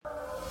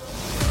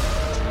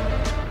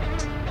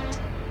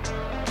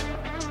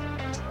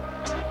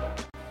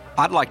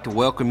I'd like to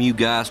welcome you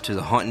guys to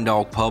the Hunting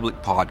Dog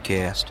Public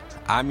Podcast.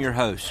 I'm your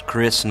host,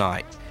 Chris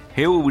Knight.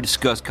 Here we will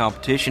discuss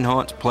competition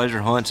hunts,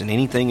 pleasure hunts, and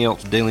anything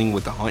else dealing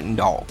with the hunting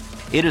dog.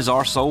 It is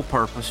our sole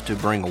purpose to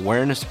bring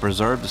awareness to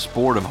preserve the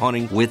sport of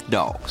hunting with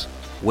dogs.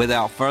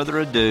 Without further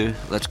ado,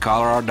 let's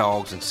collar our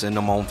dogs and send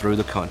them on through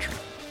the country.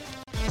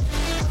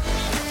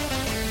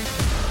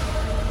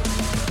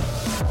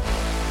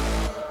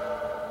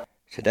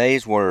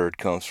 Today's word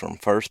comes from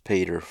 1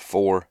 Peter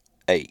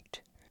 4:8.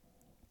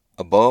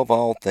 Above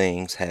all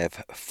things,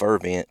 have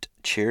fervent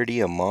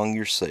charity among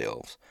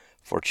yourselves,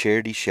 for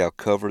charity shall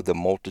cover the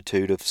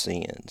multitude of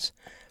sins.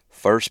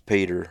 1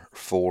 Peter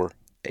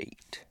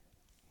 4:8.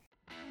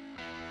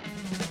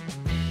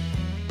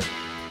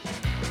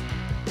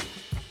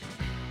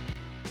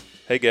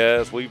 Hey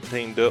guys, we've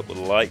teamed up with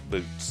Light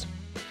Boots.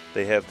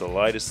 They have the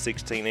lightest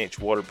 16-inch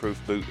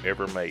waterproof boot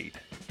ever made.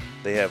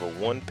 They have a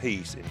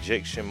one-piece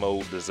injection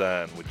mold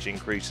design which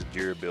increases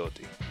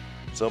durability.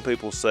 Some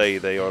people say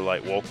they are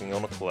like walking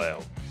on a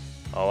cloud.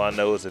 All I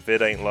know is if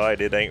it ain't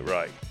light, it ain't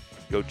right.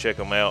 Go check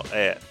them out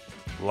at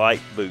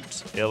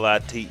lightboots,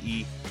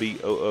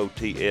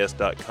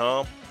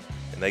 LITEBOOTS.com,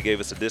 and they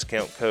gave us a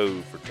discount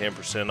code for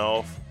 10%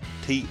 off,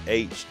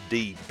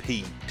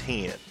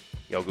 THDP10.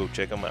 Y'all go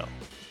check them out.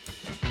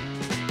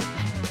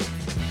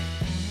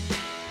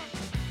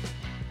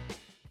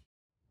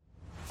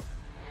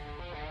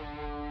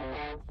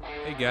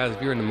 Hey guys,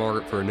 if you're in the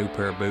market for a new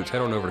pair of boots,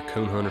 head on over to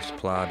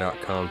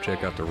coonhuntersupply.com.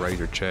 Check out the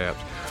Razor chaps.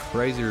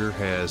 Razor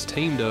has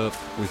teamed up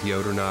with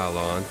Yoder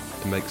Nylon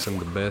to make some of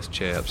the best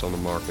chaps on the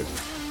market.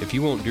 If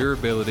you want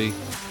durability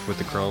with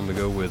the chrome to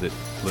go with it,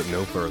 look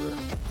no further.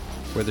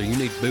 Whether you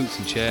need boots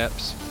and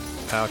chaps,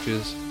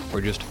 pouches,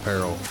 or just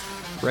apparel,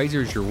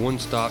 Razor is your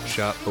one-stop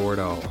shop for it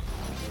all.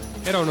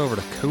 Head on over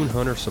to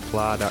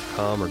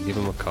coonhuntersupply.com or give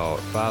them a call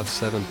at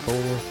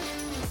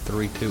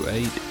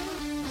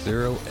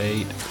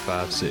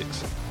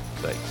 574-328-0856.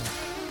 Thanks.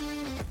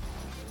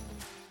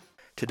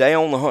 Today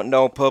on the Hunting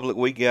Dog Public,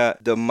 we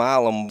got the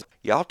Milam.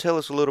 Y'all tell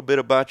us a little bit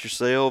about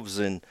yourselves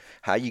and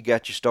how you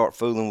got your start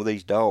fooling with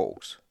these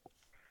dogs.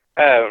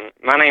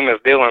 My name is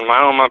Dylan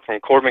Milam. I'm from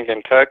Corbin,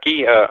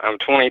 Kentucky. I'm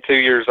 22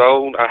 years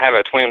old. I have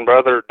a twin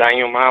brother,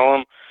 Daniel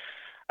Milam.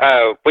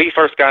 We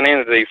first got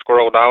into these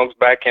squirrel dogs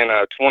back in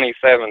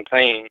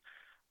 2017.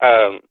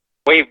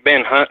 We've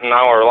been hunting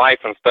all our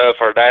life and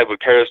stuff. Our dad would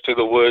carry us to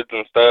the woods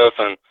and stuff,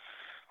 and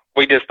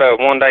we just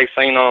one day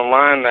seen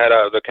online that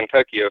the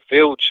Kentucky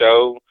Field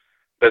Show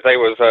that they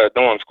was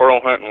doing squirrel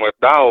hunting with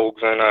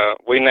dogs, and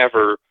we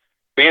never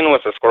been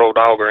with a squirrel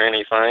dog or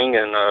anything,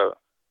 and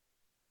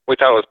we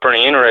thought it was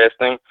pretty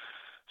interesting.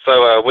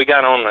 So we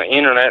got on the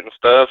internet and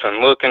stuff and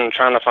looking,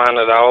 trying to find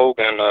a dog,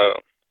 and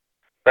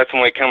that's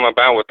when we come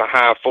about with the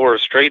High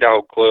Forest Street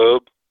Dog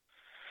Club.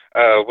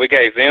 We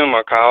gave them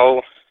a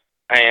call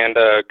and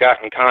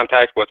got in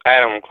contact with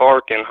Adam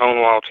Clark in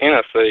Honewall,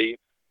 Tennessee,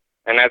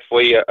 and that's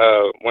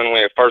when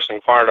we first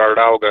inquired our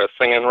dog,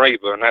 Singing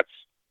Reba, and that's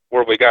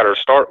where we got her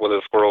start with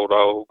a squirrel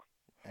dog.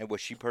 And was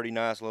she pretty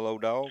nice little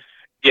old dog?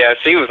 Yeah,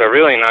 she was a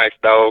really nice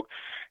dog.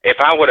 If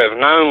I would have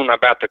known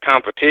about the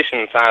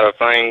competition side of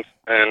things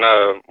and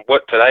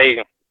what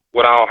today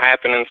would all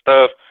happen and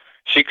stuff,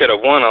 she could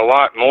have won a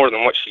lot more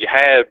than what she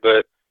had,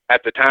 but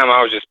at the time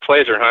I was just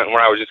pleasure hunting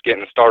where I was just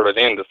getting started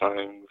into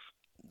things.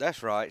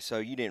 That's right. So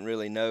you didn't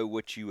really know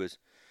what you was,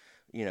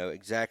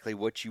 exactly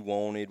what you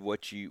wanted,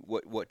 what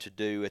to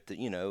do at the,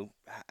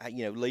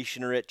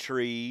 leashing her at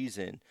trees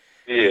and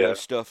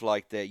stuff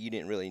like that. You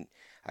didn't really,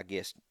 I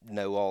guess,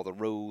 know all the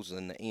rules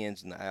and the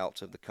ins and the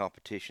outs of the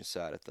competition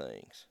side of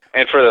things.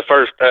 And for the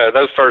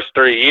those first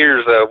 3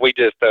 years, we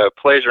just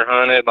pleasure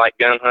hunted, like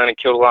gun hunted,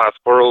 killed a lot of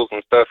squirrels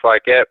and stuff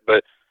like that.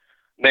 But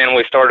then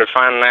we started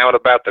finding out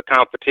about the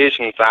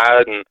competition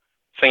side and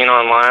seeing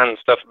online and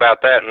stuff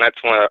about that, and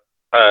that's when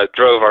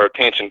drove our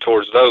attention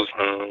towards those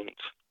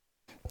hunts.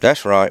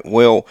 That's right.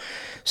 Well,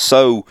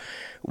 so,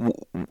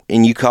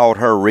 and you called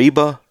her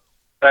Reba?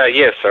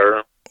 Yes,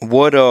 sir.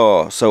 What,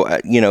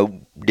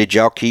 did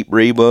y'all keep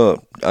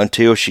Reba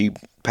until she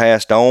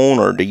passed on,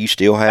 or do you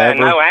still have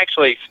her? No,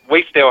 actually,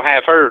 we still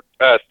have her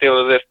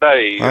still to this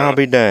day. I'll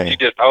be dang. She's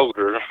just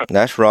older.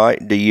 That's right.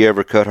 Do you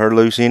ever cut her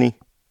loose any?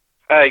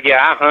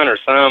 Yeah, I hunt her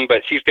some,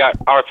 but she's got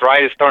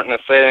arthritis starting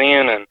to set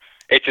in, and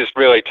it's just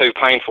really too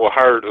painful for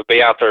her to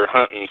be out there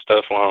hunting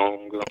stuff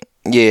long.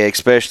 Yeah,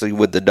 especially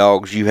with the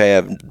dogs you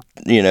have,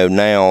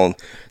 now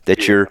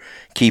that you're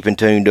keeping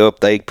tuned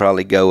up, they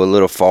probably go a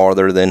little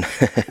farther than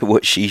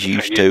what she's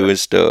used to and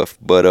stuff.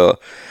 But,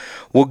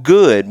 well,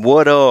 good.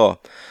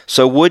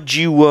 So what'd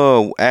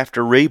you,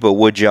 after Reba,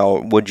 what'd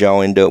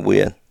y'all end up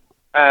with?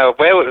 Well,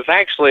 it was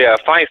actually a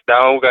feist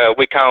dog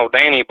we called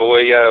Danny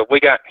Boy. We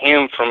got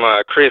him from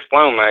Chris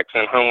Lomax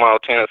in Honewall,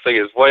 Tennessee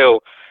as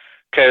well,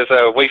 because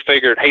we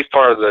figured he's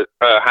part of the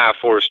High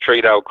Forest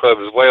Tree Dog Club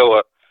as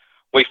well.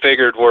 We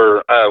figured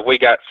we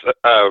got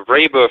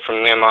Reba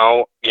from them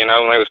all, and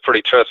they was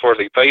pretty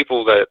trustworthy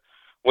people that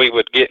we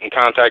would get in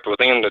contact with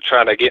them to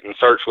try to get in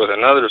search with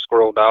another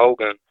squirrel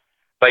dog, and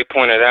they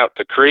pointed out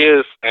to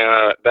Chris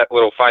and that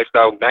little feist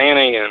dog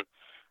Danny, and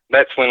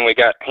that's when we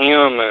got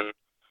him, and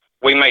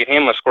we made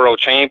him a squirrel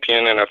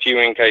champion in a few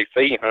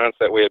NKC hunts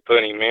that we had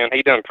put him in.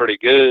 He done pretty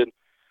good.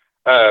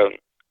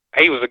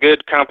 He was a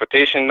good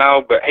competition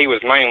dog, but he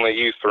was mainly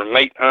used for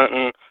meat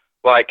hunting.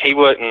 Like, he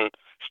wouldn't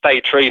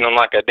stay treating them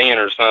like a den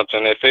or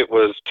something. If it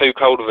was too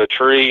cold of a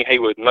tree, he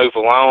would move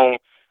along.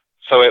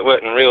 So it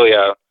wasn't really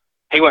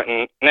he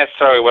wasn't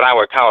necessarily what I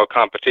would call a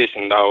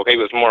competition dog. He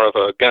was more of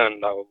a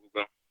gun dog.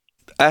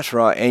 That's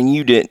right, and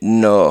you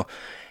didn't.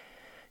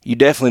 You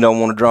definitely don't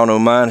want to draw no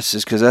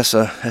minuses, because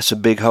that's a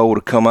big hole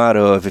to come out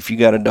of. If you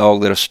got a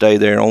dog that'll stay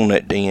there on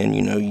that den,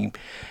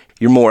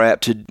 you're more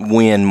apt to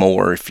win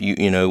more if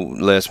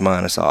less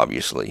minus,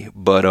 obviously.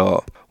 But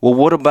well,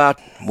 what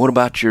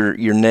about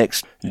your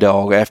next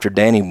dog after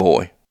Danny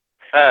Boy?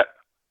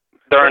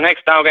 Our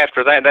next dog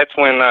after that, that's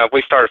when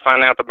we started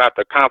finding out about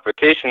the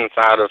competition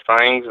side of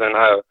things,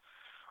 and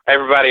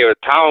everybody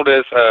had told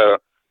us,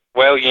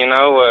 well,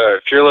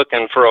 if you're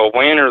looking for a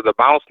winner, the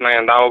Boss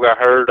Man dog, I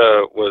heard,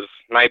 was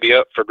maybe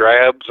up for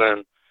grabs,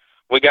 and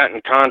we got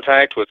in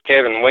contact with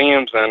Kevin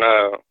Williams and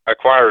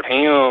acquired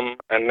him,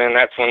 and then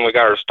that's when we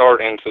got our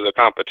start into the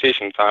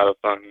competition side of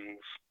things.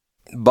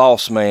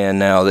 Boss Man,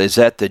 now, is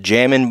that the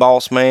Jammin'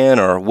 Boss Man,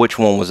 or which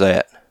one was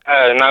that?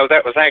 No,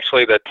 that was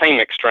actually the Team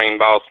Extreme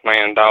Boss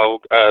Man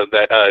dog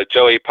that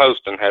Joey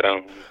Poston had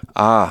owned.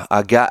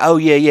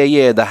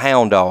 The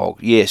Hound Dog.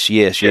 Yes.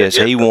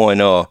 He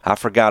won. I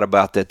forgot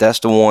about that. That's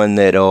the one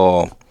that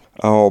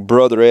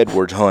Brother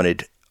Edwards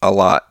hunted a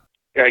lot.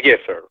 Yes,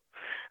 sir.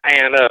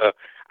 And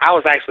I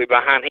was actually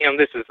behind him.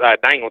 This is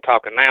Daniel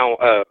talking now.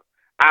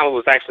 I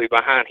was actually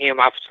behind him.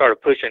 I started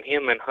pushing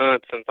him in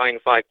hunts and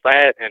things like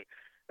that, and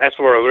that's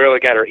where we really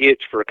got our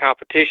itch for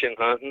competition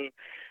hunting.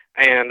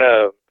 And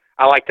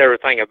I liked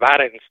everything about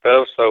it and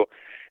stuff, so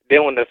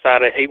Dylan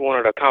decided he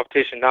wanted a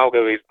competition dog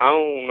of his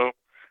own.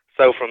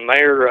 So from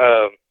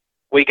there,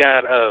 we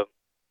got a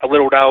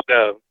little dog,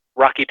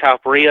 Rocky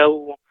Top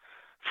Rio,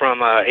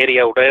 from Eddie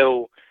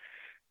Odell,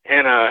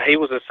 and he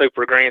was a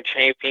super grand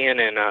champion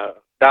and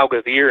dog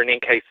of the year in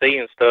NKC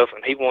and stuff,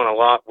 and he won a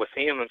lot with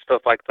him and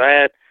stuff like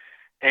that.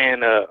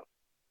 And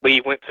we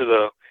went to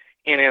the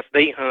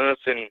NSD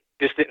hunts and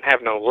just didn't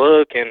have no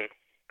luck, and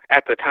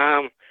at the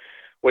time,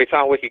 we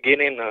thought we could get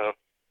in the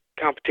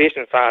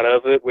competition side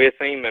of it with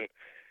him, and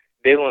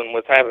Dylan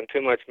was having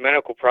too much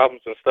medical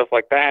problems and stuff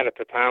like that at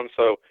the time,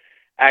 so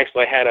I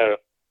actually had a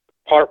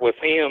part with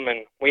him,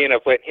 and we ended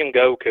up letting him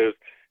go because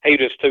he was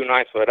just too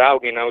nice of a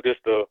dog,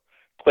 just a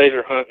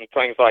pleasure hunt and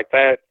things like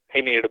that.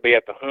 He needed to be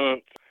at the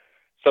hunt,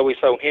 so we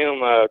sold him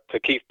to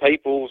Keith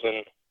Peoples,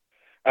 and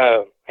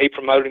he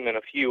promoted him in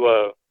a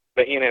few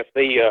the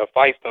NSD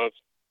fight hunts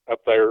up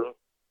there.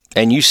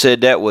 And you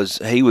said that was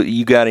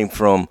you got him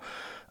from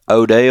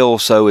Odell,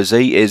 so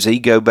did he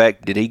go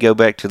back to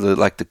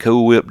the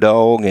Cool Whip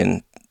dog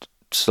and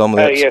some of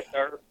that? Yes,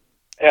 sir.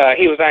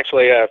 He was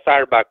actually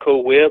sired by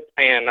Cool Whip,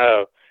 and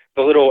the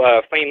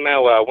little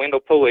female Wendell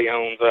Pulley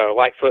owns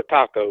Lightfoot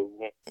Taco.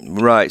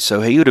 Right,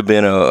 so he would have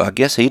been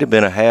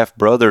a half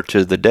brother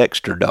to the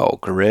Dexter dog,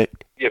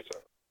 correct? Yes, sir.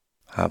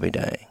 I'll be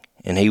dang.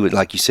 And he would,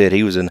 like you said,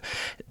 he was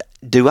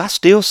do I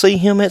still see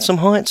him at some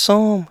hunts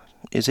some?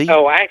 Is he?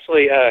 Oh,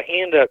 actually,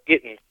 he ended up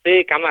getting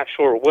sick. I'm not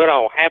sure what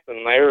all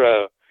happened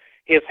there.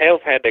 His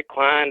health had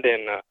declined,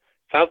 and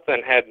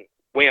something had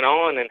went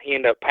on, and he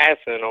ended up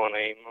passing on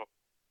him.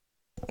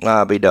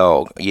 I'll be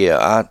dog.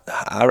 Yeah,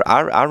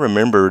 I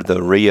remember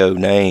the Rio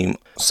name.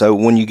 So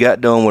when you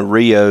got done with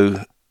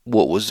Rio,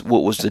 what was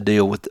the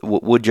deal with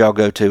what'd y'all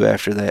go to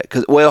after that?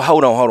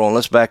 Hold on.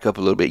 Let's back up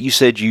a little bit. You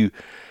said you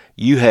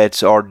had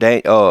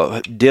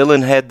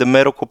Dylan had the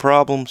medical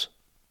problems.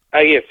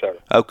 Yes, sir.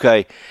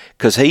 Okay,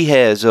 because he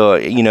has,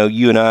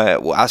 you and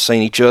I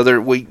seen each other.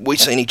 We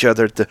seen each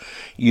other at the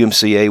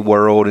UMCA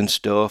World and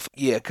stuff.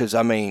 Yeah, because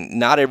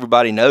not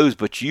everybody knows,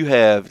 but you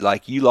have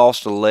you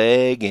lost a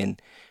leg, and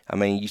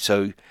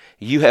so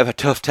you have a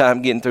tough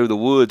time getting through the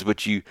woods.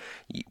 But you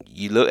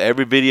look,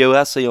 every video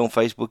I see on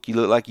Facebook, you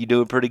look like you're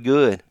doing pretty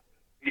good.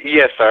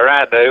 Yes, sir,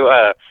 I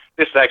do.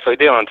 This is actually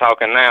Dylan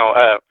talking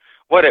now.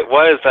 What it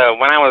was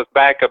when I was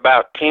back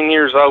about 10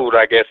 years old,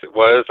 I guess it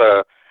was.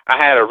 I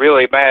had a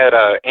really bad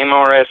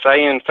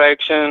MRSA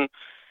infection,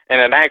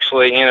 and it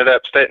actually ended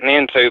up setting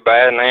in too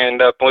bad, and I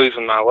ended up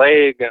losing my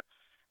leg.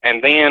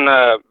 And then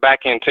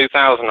back in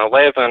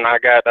 2011, I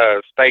got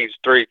stage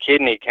 3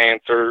 kidney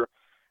cancer,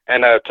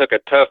 and took a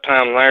tough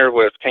time there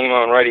with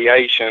chemo and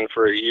radiation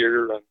for a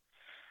year.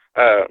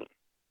 I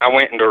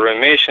went into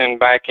remission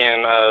back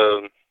in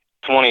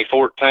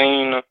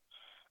 2014,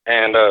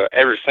 and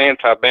ever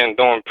since I've been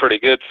doing pretty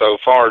good so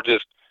far.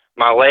 Just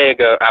my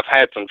leg, I've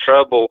had some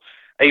trouble.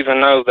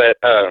 Even though that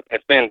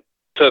it's been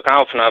took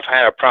off and I've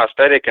had a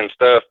prosthetic and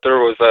stuff, there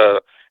was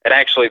the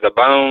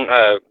bone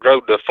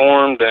growed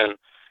deformed, and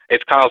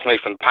it's caused me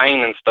some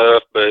pain and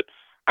stuff, but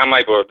I'm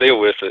able to deal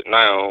with it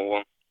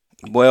now.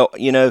 Well,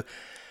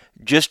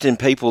 just in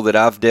people that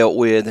I've dealt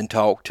with and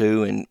talked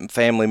to, and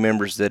family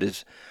members that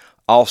has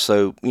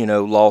also,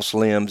 lost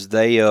limbs,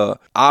 they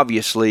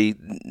obviously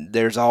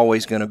there's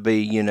always going to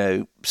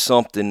be,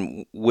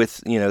 something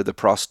with, the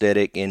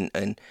prosthetic, and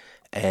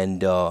And,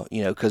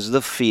 because of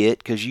the fit,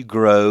 because you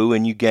grow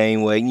and you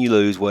gain weight and you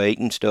lose weight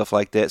and stuff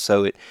like that.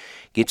 So it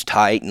gets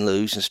tight and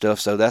loose and stuff.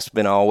 So that's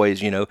been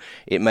always,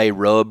 it may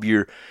rub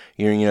your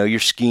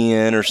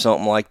skin or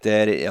something like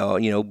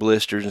that.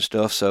 Blisters and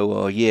stuff.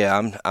 So,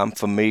 I'm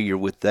familiar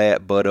with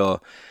that. But,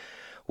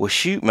 well,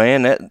 shoot,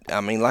 man,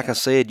 like I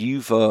said,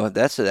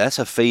 that's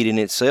a feat in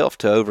itself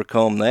to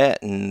overcome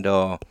that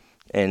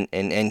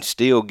and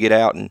still get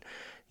out and,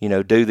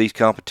 do these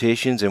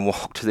competitions and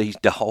walk to these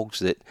dogs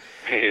that,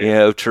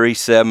 tree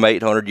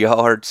 700-800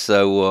 yards.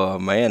 So,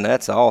 man,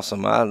 that's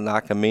awesome.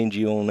 I commend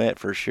you on that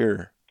for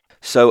sure.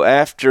 So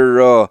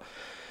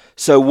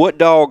what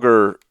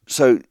dog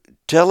so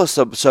tell us,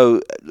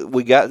 so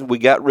we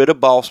got rid of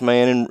Boss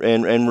Man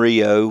and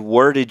Rio.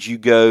 Where did you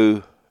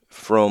go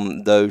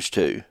from those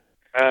two?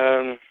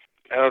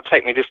 It'll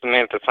take me just a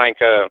minute to think.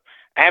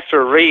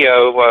 After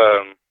Rio,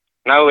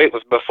 no, it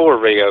was before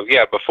Rio.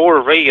 Yeah,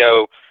 before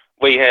Rio,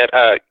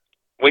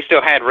 we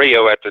still had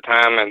Rio at the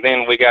time, and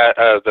then we got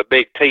the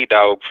Big T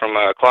dog from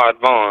Claude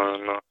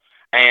Vaughn,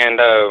 and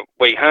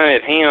we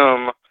hunted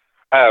him.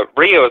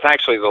 Rio is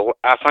actually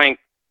I think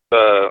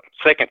the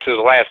second to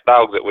the last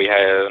dog that we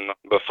had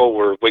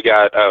before we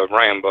got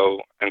Rambo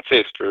and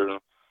Sister.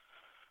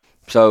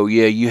 So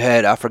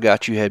yeah, I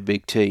forgot you had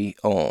Big T.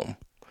 Yeah.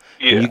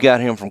 You got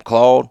him from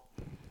Claude?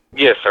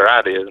 Yes, sir,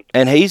 I did.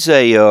 And he's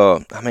he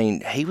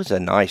was a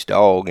nice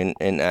dog, and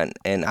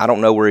I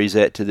don't know where he's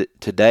at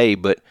today,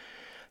 but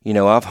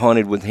I've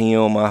hunted with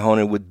him. I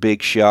hunted with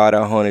Big Shot.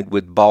 I hunted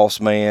with Boss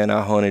Man.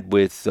 I hunted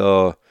with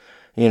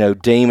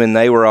Demon.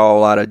 They were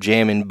all out of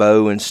Jam and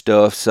Bow and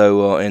stuff.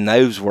 So and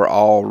those were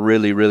all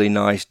really, really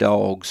nice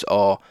dogs.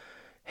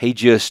 He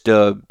just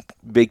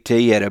Big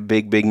T had a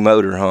big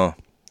motor, huh?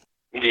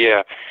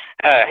 Yeah.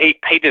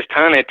 He just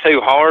hunted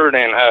too hard,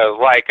 and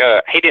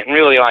he didn't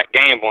really like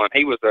gambling.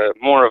 He was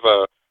more of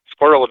a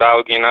squirrel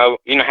dog. You know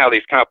how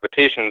these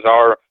competitions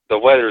are. The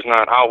weather's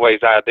not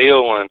always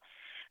ideal, and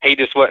he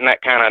just wasn't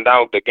that kind of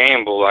dog to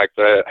gamble like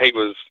that. He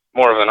was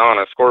more of an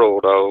honest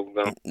squirrel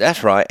dog.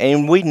 That's right,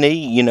 and we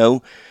need,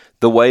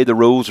 the way the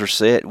rules are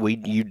set,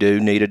 you do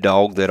need a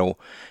dog that'll,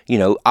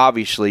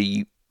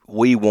 obviously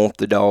we want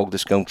the dog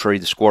that's going to tree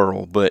the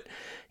squirrel, but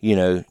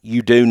you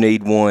do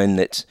need one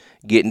that's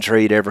getting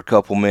treed every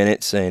couple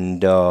minutes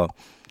and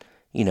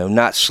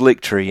not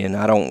slick treeing.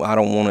 I don't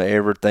want to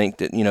ever think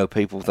that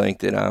people think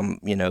that I'm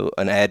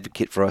an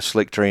advocate for a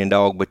slick treeing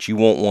dog, but you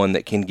want one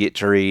that can get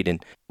treed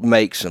and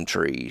make some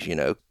trees.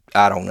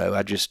 I don't know.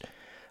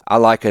 I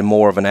like a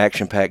more of an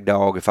action-packed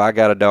dog. If I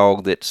got a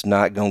dog that's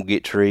not gonna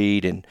get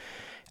treed, and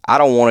I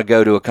don't want to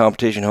go to a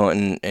competition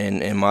hunting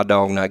and my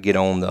dog not get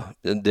on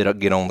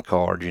the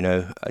card.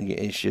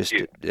 It's just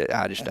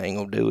I just ain't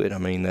gonna do it. I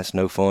mean, that's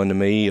no fun to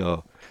me.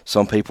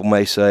 Some people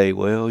may say,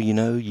 well,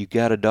 you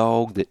got a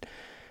dog that.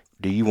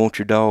 Do you want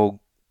your dog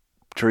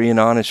treeing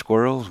honest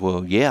squirrels?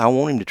 Well, yeah, I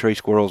want him to tree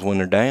squirrels when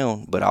they're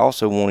down, but I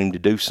also want him to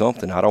do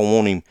something. I don't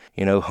want him,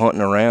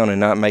 hunting around and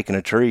not making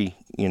a tree,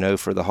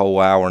 for the whole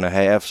hour and a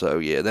half. So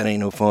yeah, that ain't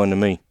no fun to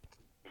me.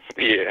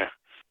 Yeah.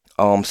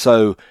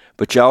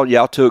 But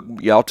y'all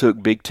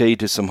took Big T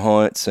to some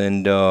hunts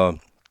and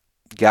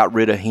got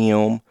rid of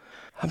him.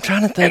 I'm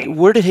trying to think,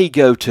 where did he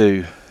go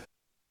to?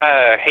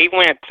 He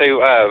went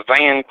to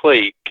Van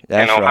Cleek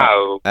in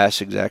Ohio. Right.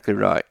 That's exactly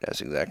right.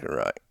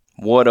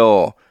 What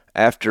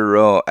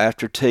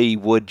after T,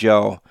 would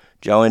y'all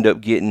end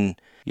up getting?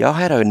 Y'all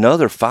had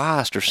another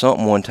feist or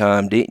something one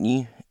time, didn't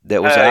you?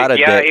 That was out of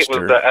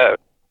Dexter. It was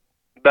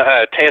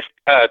the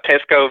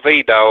Tesco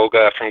V dog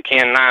from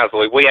Ken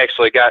Nisley. We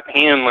actually got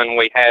him when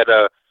we had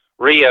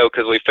Rio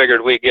because we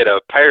figured we'd get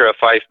a pair of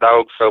feist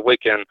dogs so we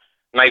can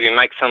maybe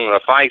make some of the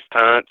feist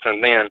hunts.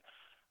 And then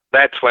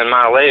that's when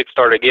my legs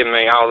started giving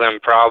me all them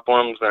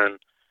problems, and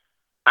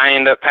I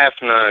ended up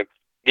having to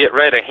get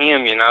rid of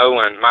him,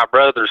 and my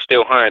brother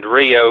still hunted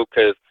Rio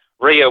because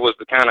Rio was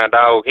the kind of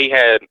dog, he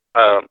had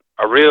a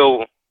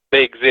real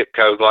big zip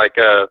code. Like,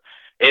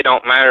 it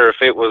don't matter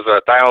if it was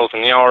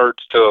 1,000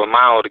 yards to a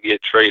mile to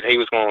get treed. He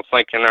was going to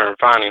sink in there and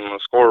find him a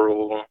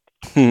squirrel.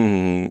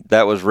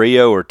 That was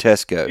Rio or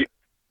Tesco?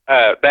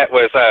 That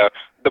was,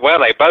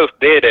 they both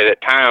did it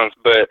at times,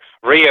 but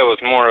Rio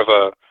was more of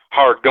a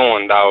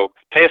hard-going dog.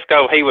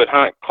 Tesco, he would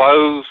hunt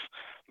close,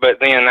 but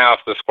then now if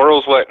the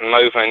squirrels wasn't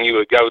moving, you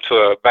would go to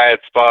a bad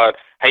spot.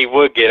 He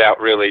would get out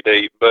really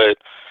deep, but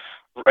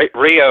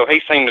Rio,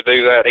 he seemed to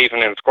do that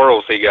even in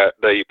squirrels he got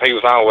deep. He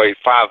was always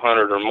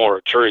 500 or more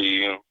a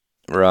tree.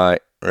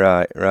 Right.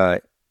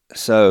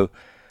 So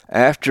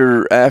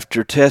after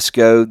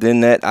Tesco,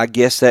 then I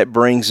guess that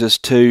brings us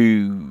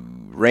to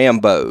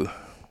Rambo.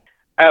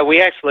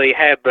 We actually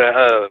had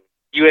the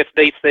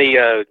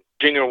USDC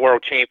Junior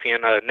World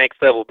Champion,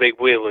 Next Level Big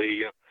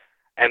Willie,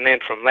 and then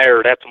from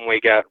there, that's when we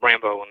got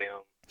Rambo and them.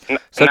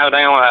 No,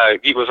 Dan,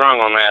 you was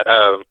wrong on that.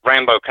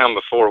 Rambo come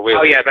before Willie.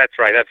 Oh yeah, that's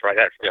right.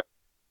 Yeah.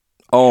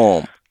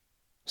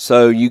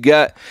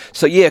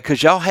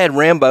 Because y'all had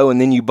Rambo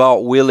and then you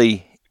bought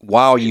Willie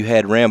while you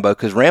had Rambo,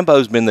 because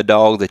Rambo's been the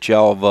dog that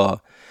y'all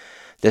have,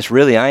 that's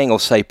really, I ain't gonna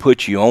say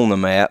put you on the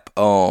map.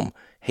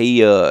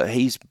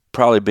 He's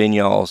probably been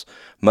y'all's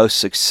most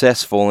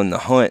successful in the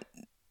hunt,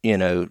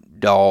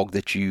 dog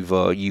that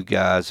you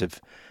guys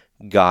have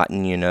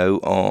gotten,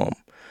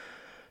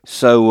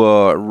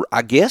 So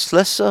I guess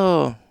let's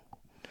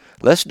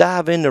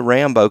dive into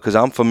Rambo, because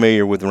I'm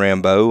familiar with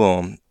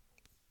Rambo.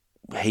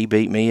 He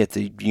beat me at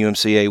the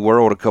UMCA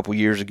World a couple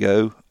years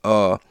ago.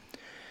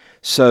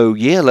 So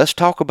yeah, let's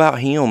talk about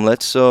him.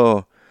 Let's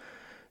I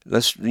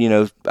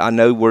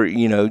know where,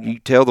 you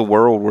tell the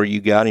world where you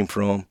got him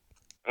from.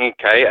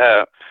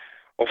 Okay.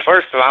 Well,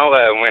 first of all,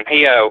 when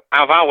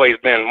I've always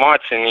been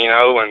watching,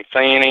 and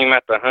seeing him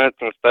at the hunts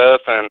and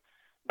stuff. And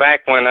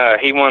back when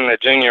he won the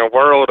Junior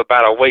World,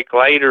 about a week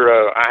later,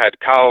 I had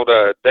called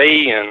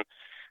D and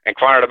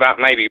inquired about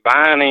maybe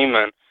buying him.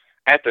 And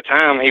at the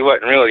time, he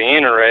wasn't really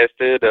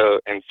interested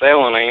in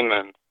selling him.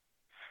 And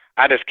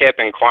I just kept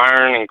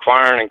inquiring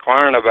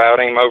about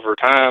him over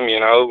time,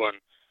 and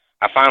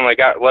I finally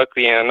got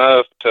lucky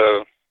enough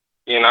to,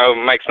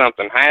 make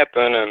something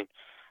happen.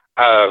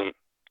 And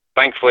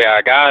thankfully,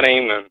 I got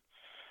him, and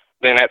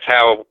then that's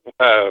how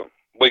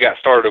we got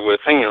started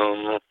with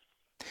him.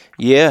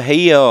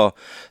 Yeah,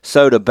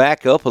 so to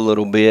back up a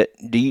little bit,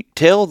 do you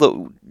tell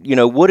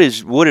what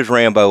is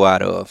Rambo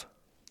out of?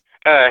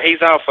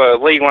 He's off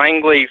Lee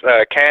Langley's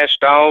Cash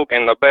Dog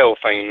and the Bell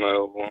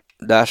female.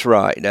 That's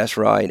right.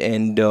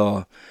 And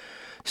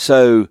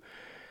so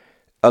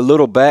a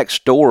little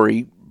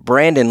backstory.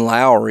 Brandon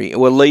Lowry,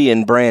 well, Lee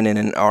and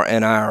Brandon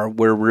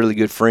we're really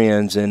good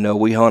friends, and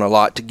we hunt a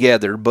lot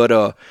together.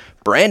 But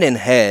Brandon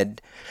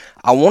had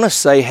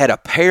a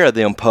pair of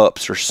them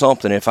pups or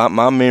something, if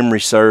my memory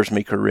serves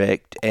me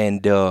correct.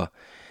 And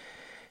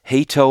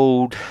he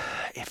told,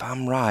 if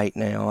I'm right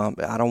now,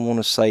 I don't want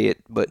to say it,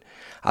 but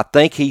I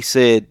think he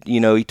said,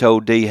 he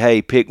told D,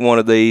 hey, pick one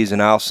of these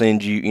and I'll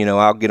send you,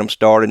 I'll get them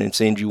started and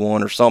send you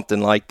one or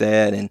something like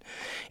that. And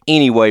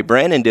anyway,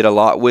 Brandon did a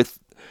lot with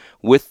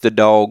the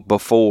dog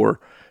before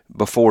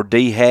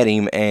D had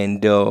him,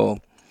 and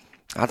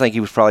I think he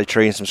was probably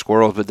treating some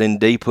squirrels, but then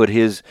D put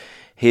his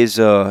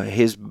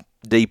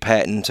D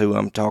patent to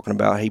I'm talking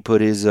about. He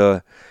put his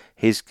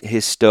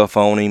stuff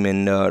on him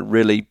and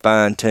really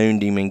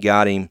fine-tuned him and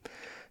got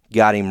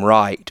him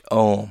right.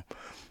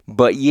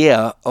 But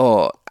yeah,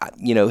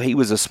 he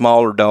was a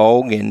smaller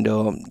dog,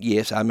 and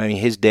yes, I mean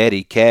his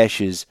daddy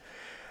Cash is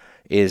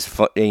he's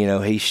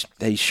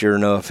sure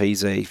enough,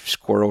 he's a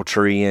squirrel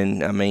tree,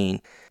 and I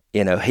mean,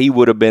 he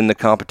would have been the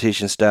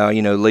competition style.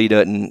 Lee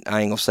doesn't,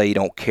 I ain't gonna say he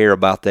don't care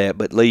about that,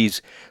 but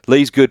Lee's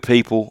good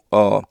people,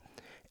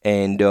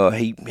 and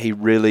he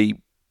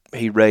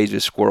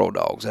raises squirrel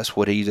dogs. That's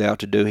what he's out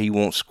to do. He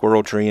wants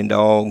squirrel treeing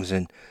dogs,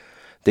 and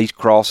these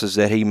crosses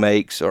that he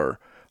makes are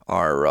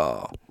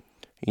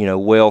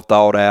well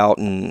thought out,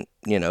 and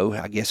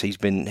I guess he's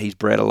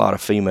bred a lot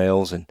of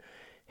females, and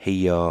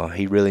he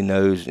really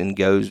knows and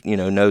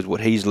knows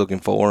what he's looking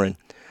for. And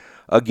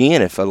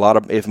again,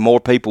 if more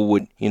people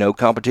would,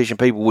 competition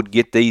people would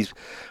get these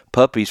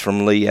puppies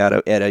from Lee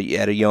at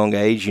a young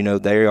age,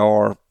 they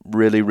are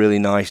really, really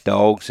nice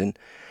dogs, and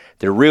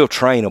they're real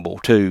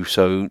trainable too.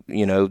 So,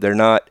 they're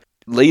not,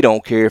 Lee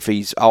don't care if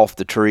he's off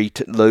the tree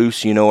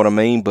loose, you know what I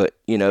mean? But,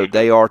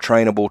 they are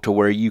trainable to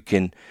where you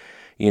can,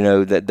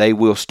 that they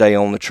will stay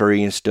on the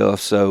tree and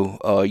stuff.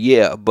 So,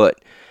 yeah, but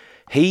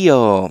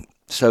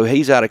so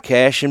he's out of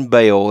Cash and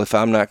Bell, if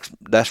I'm not,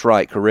 that's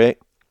right,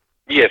 correct?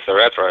 Yes, sir,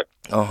 that's right.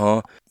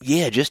 Uh-huh.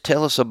 Yeah, just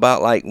tell us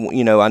about, I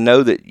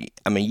know that,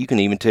 you can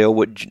even tell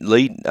what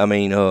D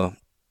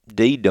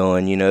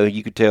done,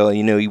 you could tell,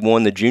 he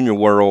won the Junior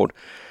World,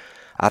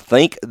 I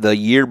think the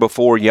year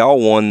before y'all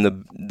won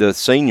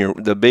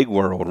the big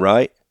world,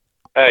 right?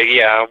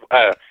 Yeah,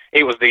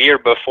 it was the year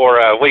before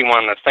we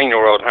won the Senior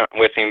World hunt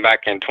with him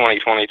back in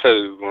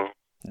 2022.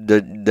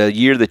 The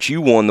year that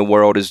you won the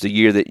world is the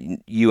year that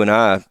you and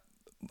I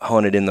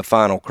hunted in the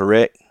final,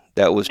 correct?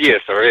 That was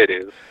yes, sir, it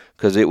is.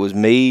 Because it was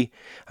me.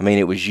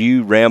 It was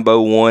you.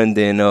 Rambo won.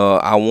 Then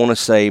I want to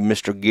say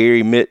Mr.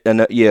 Gary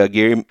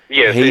Gary.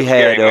 Yes, he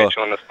had Gary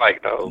Mitchell on the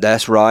spike dog.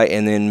 That's right.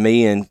 And then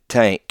me and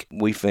Tank,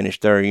 we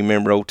finished third. You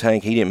remember old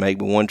Tank? He didn't make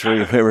but one tree.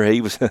 Remember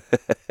he was. I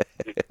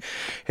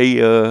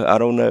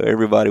don't know.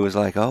 Everybody was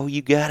like, "Oh,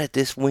 you got it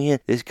this win."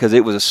 Because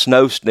it was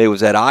it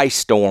was that ice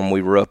storm.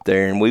 We were up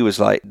there, and we was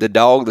like, "The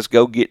dog that's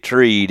go get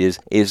treed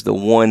is the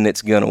one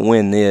that's gonna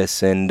win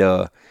this." And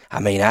I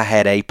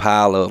had a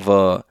pile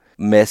of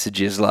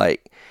messages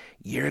like,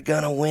 "You're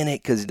gonna win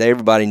it," because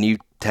everybody knew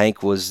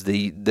Tank was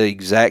the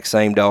exact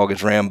same dog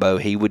as Rambo.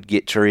 He would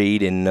get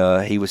treed,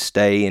 and he would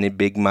stay in a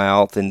big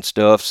mouth and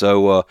stuff.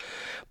 So,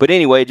 but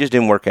anyway, it just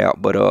didn't work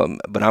out. But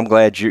I'm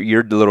glad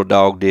your little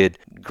dog did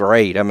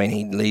great.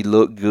 He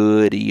looked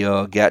good. He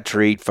got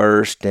treed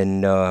first,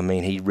 and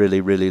he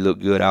really, really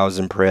looked good. I was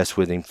impressed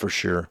with him for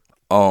sure.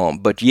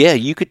 But yeah,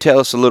 you could tell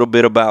us a little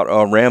bit about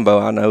Rambo.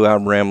 I know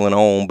I'm rambling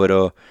on,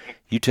 but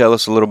you tell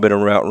us a little bit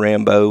about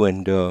Rambo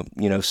and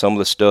some of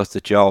the stuff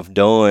that y'all have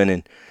done,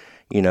 and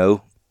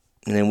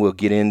and then we'll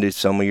get into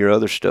some of your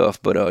other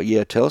stuff. But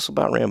yeah, tell us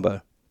about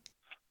Rambo.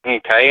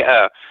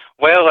 Okay.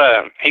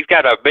 Well, he's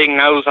got a big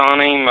nose on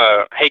him.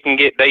 He can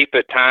get deep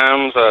at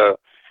times.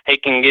 he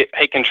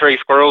can tree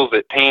squirrels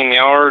at 10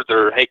 yards,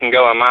 or he can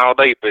go a mile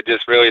deep. It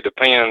just really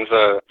depends.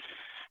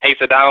 He's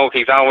a dog.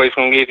 He's always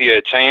going to give you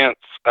a chance,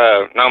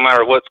 no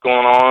matter what's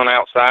going on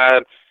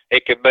outside.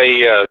 It could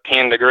be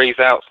 10 degrees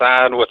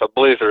outside with a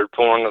blizzard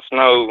pouring the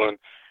snow, and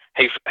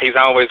he's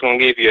always going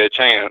to give you a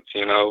chance.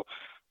 You know,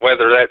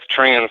 whether that's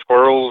treeing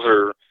squirrels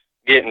or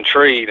getting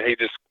treed,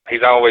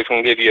 he's always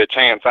going to give you a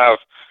chance. I've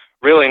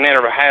really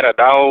never had a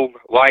dog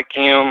like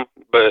him,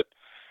 but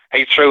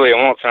he's truly a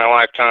once in a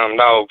lifetime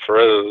dog for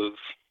us.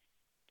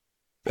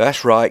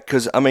 That's right,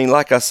 because I mean,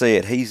 like I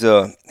said,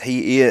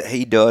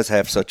 he does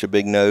have such a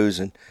big nose,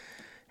 and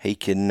he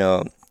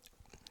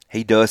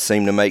does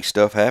seem to make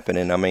stuff happen.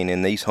 And I mean,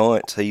 in these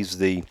hunts, he's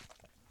the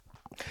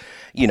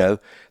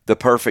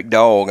perfect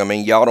dog. I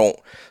mean, y'all don't.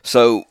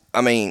 So I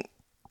mean,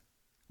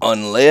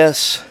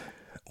 unless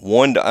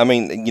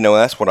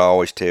that's what I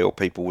always tell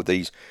people with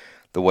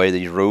the way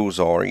these rules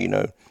are.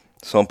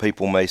 Some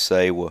people may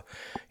say, well,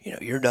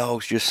 your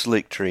dog's just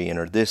slick treeing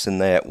or this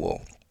and that.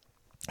 Well,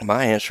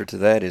 my answer to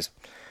that is,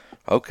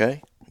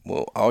 okay,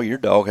 well, all your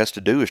dog has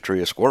to do is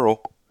tree a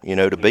squirrel,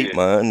 to beat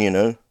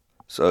mine,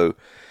 So,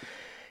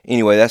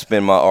 anyway, that's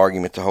been my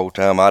argument the whole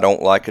time. I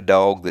don't like a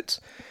dog that's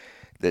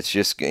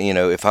just,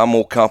 if I'm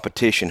on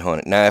competition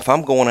hunting. Now, if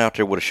I'm going out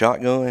there with a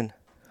shotgun,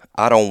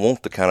 I don't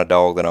want the kind of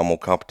dog that I'm on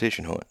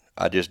competition hunt.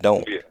 I just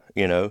don't,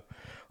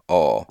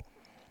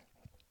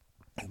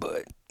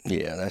 But,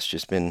 yeah,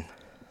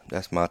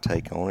 that's my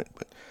take on it.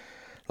 But,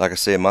 like I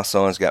said, my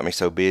son's got me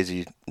so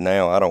busy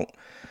now, I don't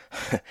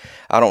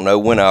know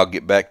when I'll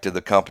get back to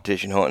the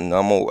competition hunting.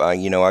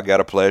 I got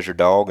a pleasure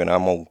dog, and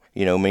I'm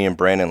gonna, me and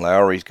Brandon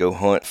Lowry's go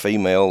hunt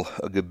female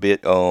a good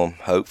bit,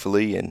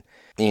 hopefully. And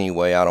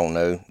anyway, I don't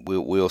know.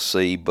 We'll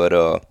see. But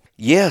tell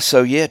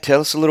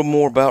us a little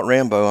more about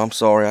Rambo. I'm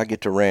sorry, I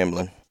get to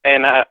rambling.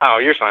 And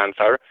you're fine,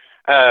 sir.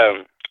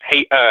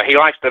 He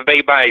likes to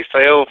be by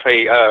himself.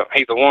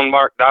 He's a one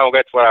bark dog.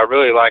 That's what I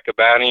really like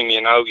about him.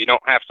 You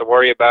don't have to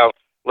worry about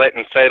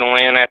letting him settle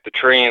in at the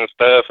tree and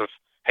stuff. If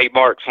he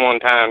barks one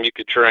time, you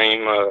could tree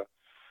him.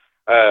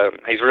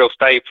 He's real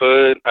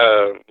stay-put.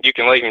 You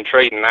can leave him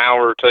treed an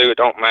hour or two. It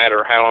don't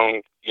matter how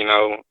long,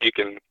 you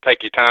can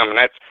take your time. And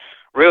that's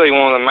really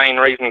one of the main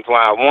reasons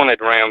why I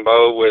wanted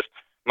Rambo. With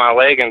my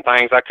leg and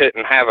things, I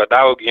couldn't have a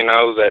dog,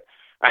 that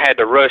I had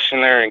to rush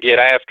in there and get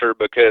after,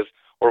 because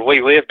where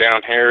we live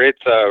down here,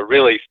 it's a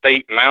really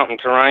steep mountain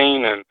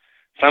terrain, and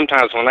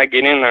sometimes when they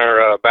get in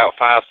there about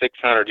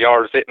 500-600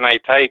 yards, it may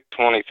take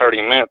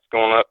 20-30 minutes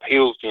going up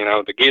hills,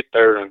 to get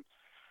there. And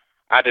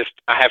I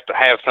have to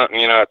have something,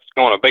 that's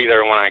going to be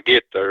there when I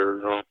get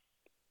there.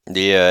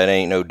 Yeah, it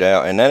ain't no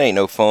doubt, and that ain't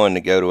no fun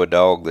to go to a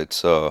dog he'll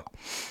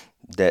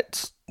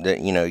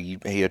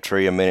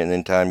tree a minute, and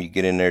then time you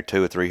get in there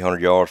 200 or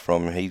 300 yards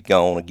from him, he's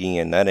gone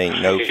again. That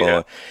ain't no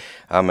fun.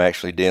 I'm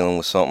actually dealing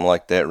with something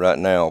like that right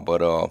now,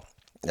 but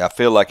I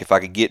feel like if I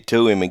could get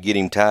to him and get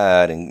him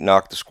tied and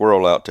knock the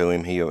squirrel out to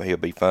him, he'll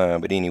be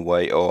fine. But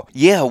anyway,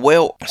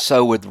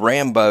 so with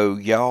Rambo,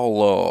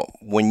 y'all,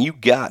 when you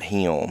got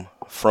him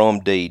from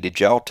D, did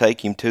y'all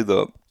take him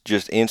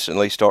just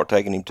instantly start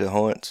taking him to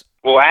hunts?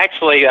 Well,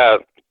 actually,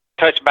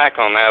 touch back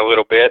on that a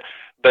little bit.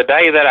 The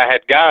day that I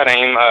had got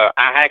him, I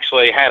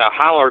actually had a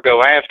hauler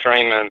go after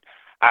him, and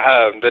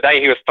the day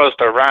he was supposed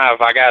to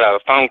arrive, I got a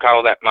phone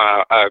call that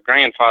my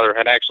grandfather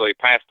had actually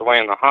passed away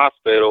in the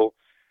hospital.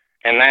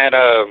 And that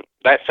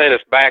set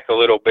us back a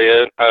little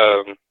bit,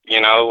 a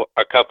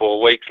couple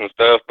of weeks and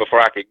stuff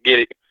before I could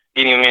get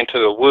him into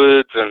the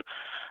woods. And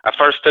I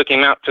first took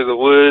him out to the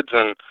woods,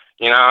 and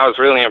I was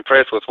really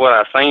impressed with what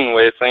I seen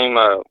with him.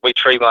 We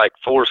treed like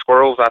 4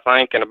 squirrels, I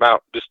think, in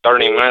about just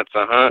 30 minutes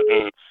of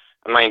hunting.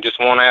 I mean, just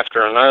one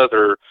after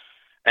another.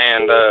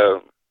 And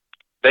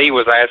Dee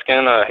was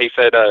asking. He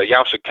said,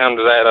 "Y'all should come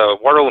to that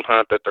world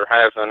hunt that they're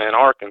having in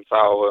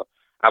Arkansas.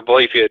 I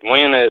believe he'd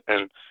win it."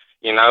 And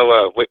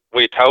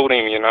we told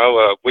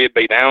him, we'd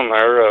be down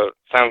there.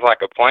 Sounds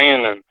like a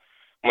plan. And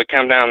when we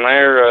come down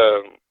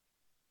there,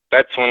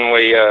 that's when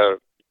we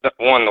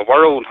won the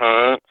world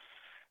hunt.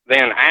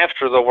 Then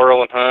after the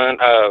world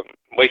hunt,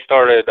 we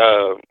started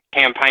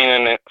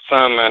campaigning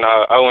some in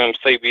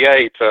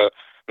OMCBA to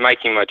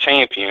make him a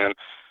champion.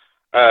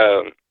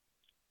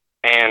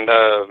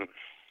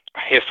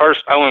 His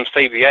first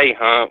OMCBA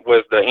hunt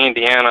was the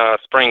Indiana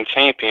Spring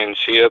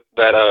Championship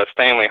that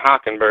Stanley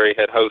Hockenberry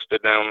had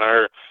hosted down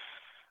there.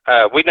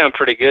 We done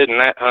pretty good in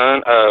that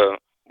hunt.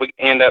 We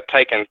ended up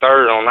taking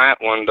third on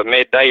that one. The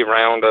midday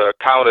round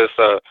caught us.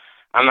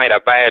 I made a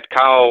bad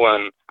call,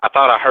 and I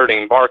thought I heard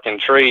him barking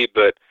tree,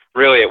 but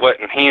really it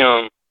wasn't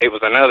him. It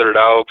was another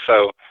dog,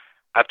 so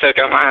I took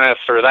a minus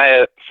for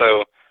that.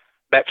 So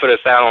that put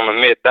us out on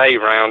the midday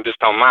round,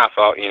 just on my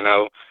fault,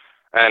 And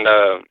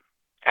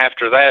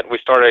after that, we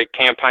started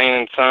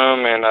campaigning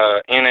some, and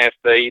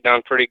NSD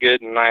done pretty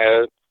good in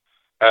that.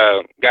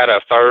 Got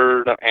a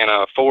third and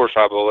a fourth,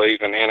 I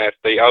believe, in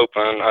NSD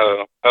Open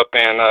up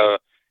in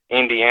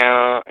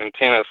Indiana and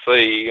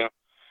Tennessee.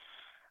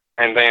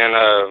 And then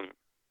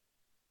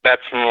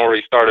that's from where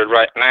we started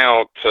right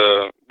now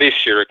to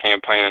this year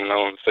campaigning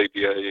on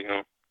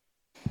CBA.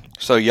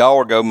 So y'all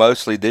will go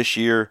mostly this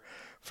year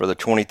for the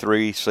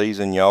 23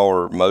 season. Y'all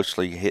are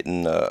mostly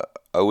hitting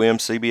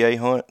OMCBA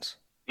hunts?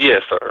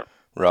 Yes, sir.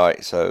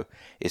 Right. So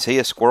is he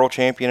a squirrel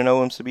champion in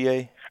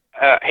OMCBA?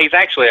 He's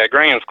actually a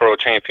grand squirrel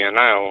champion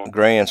now.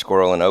 Grand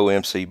squirrel in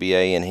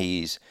OMCBA, and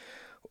he's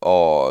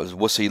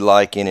what's he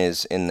like in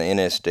the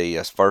NSD?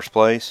 That's first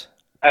place?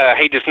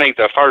 He just needs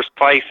a first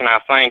place, and I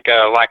think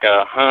like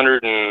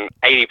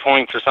 180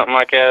 points or something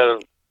like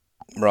that.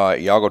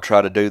 Right. Y'all gonna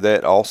try to do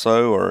that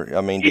also, or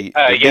I mean, do you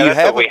that's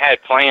have what we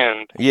had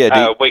planned.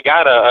 Yeah. We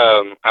got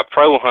a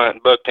pro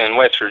hunt booked in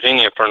West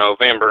Virginia for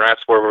November.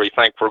 That's where we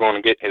think we're going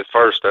to get his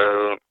first.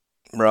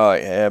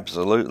 Right.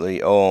 Absolutely.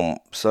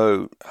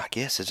 So I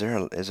guess is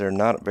there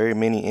not very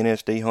many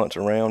NSD hunts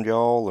around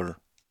y'all, or?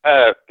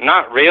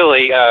 Not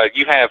really.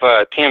 You have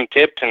Tim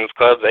Tipton's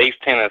club, the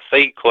East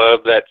Tennessee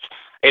club.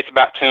 It's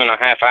about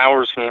 2.5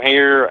 hours from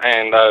here,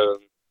 and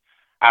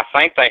I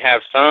think they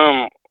have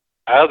some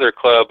other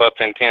club up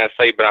in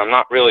Tennessee, but I'm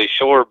not really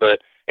sure.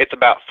 But it's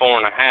about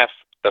 4.5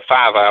 to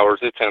 5 hours.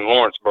 It's in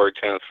Lawrenceburg,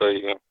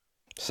 Tennessee.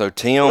 So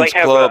Tim's they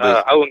have club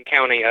is Owen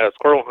County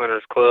Squirrel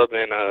Hunters Club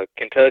in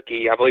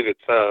Kentucky. I believe it's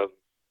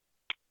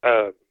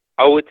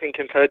it's in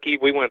Kentucky.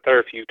 We went there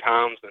a few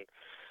times, and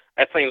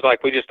that seems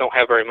like we just don't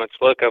have very much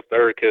luck up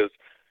there because,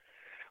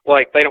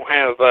 like, they don't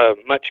have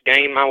much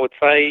game, I would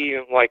say.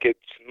 Like, it's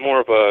more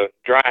of a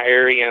dry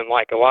area and,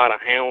 like, a lot of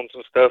hounds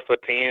and stuff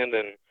attend,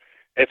 and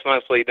it's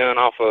mostly done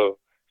off of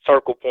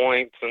circle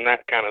points and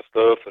that kind of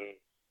stuff. And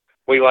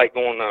we like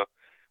going to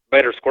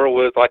better squirrel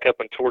woods, like up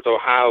in towards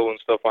Ohio and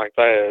stuff like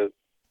that.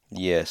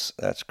 Yes,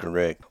 that's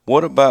correct.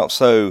 What about,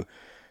 so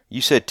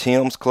you said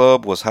Tim's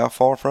club was how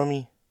far from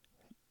you?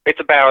 It's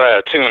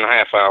about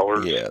 2.5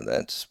 hours. Yeah,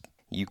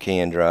 you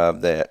can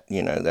drive that,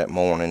 that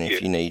morning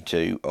if you need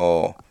to.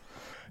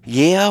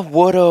 Yeah,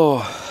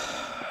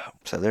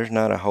 so there's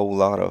not a whole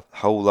lot of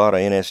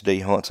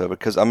NSD hunts of it,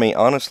 because I mean,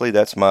 honestly,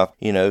 that's my,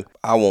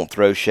 I won't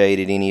throw shade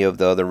at any of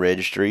the other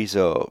registries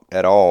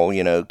at all,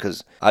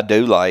 because I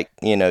do like,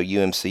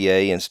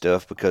 UMCA and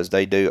stuff, because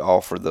they do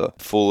offer the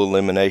full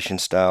elimination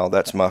style.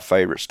 That's my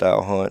favorite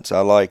style hunts. I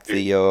like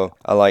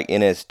I like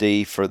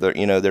NSD for the,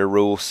 their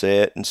rule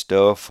set and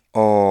stuff.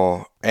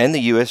 And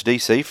the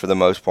USDC for the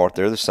most part,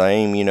 they're the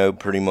same,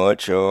 pretty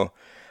much.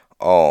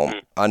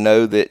 I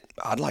know that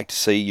I'd like to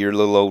see your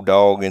little old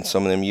dog in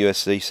some of them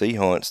USCC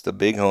hunts, the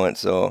big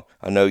hunts. I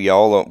know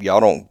y'all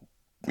don't,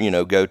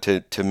 go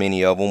to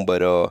many of them,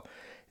 but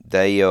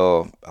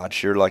I'd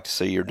sure like to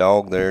see your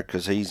dog there,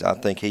 because I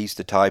think he's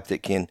the type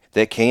that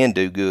can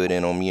do good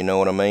in them. You know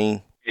what I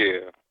mean?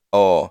 Yeah.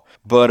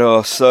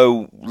 But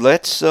so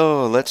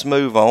let's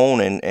move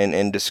on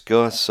and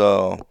discuss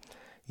some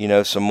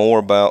more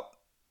about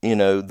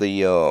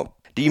the.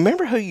 Do you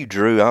remember who you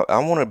drew? I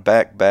want to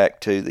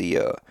back to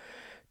the.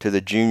 To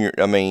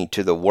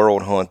the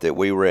world hunt that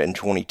we were at in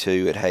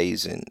 22 at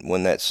Hazen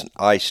when that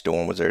ice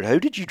storm was there. Who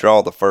did you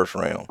draw the first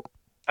round?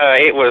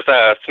 It was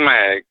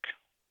Smag.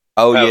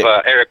 Oh,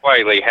 yeah. Eric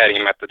Whaley had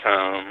him at the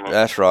time.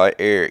 That's right.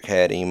 Eric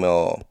had him.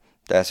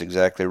 That's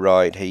exactly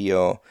right. He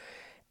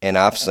and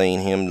I've seen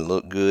him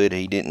look good.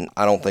 I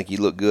don't think he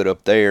looked good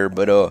up there,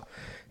 but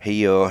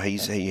he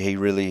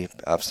really,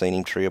 I've seen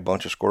him tree a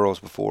bunch of squirrels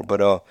before.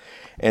 But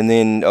and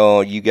then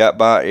you got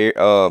by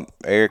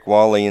Eric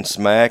Wally and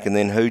Smack, and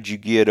then who'd you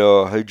get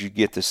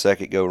the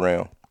second go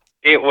round?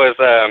 It was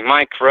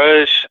Mike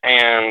Rush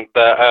and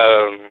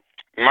the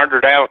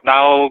Murdered Out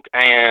Dog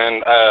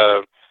and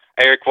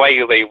Eric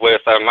Whaley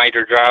with a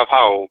Major Drive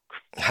Hog.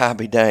 I'll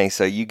be dang.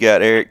 So you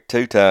got Eric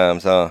 2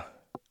 times, huh?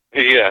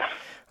 Yeah.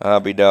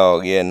 I'll be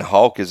dog. Yeah, and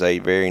Hawk is a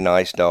very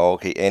nice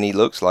dog. He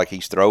looks like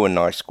he's throwing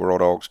nice squirrel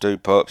dogs too,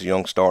 pups,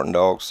 young starting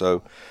dogs.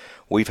 So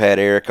we've had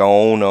Eric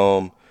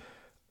on.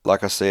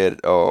 Like I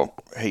said,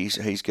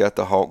 he's got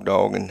the Hawk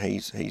dog, and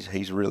he's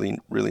really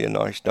a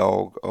nice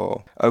dog.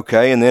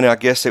 Okay, and then I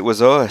guess it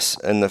was us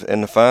in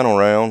the final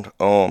round.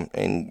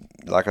 And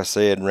like I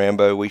said,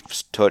 Rambo, we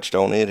touched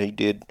on it. He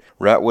did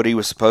right what he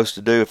was supposed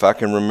to do. If I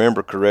can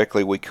remember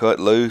correctly, we cut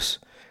loose.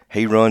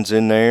 He runs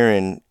in there,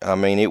 and I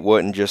mean, it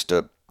wasn't just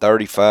a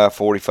 35,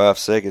 45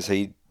 seconds.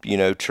 He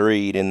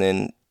treed, and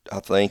then I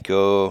think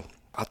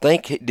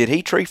did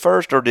he tree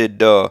first, or did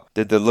the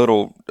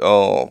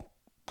little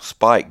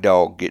Spike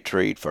dog get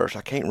treed first?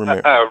 I can't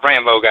remember.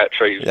 Rambo got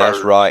treed first. That's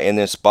right, and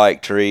then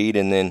Spike treed,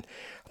 and then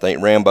I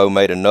think Rambo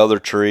made another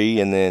tree,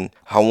 and then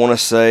I want to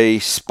say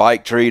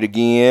Spike treed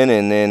again,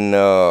 and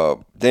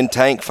then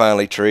Tank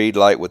finally treed,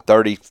 like with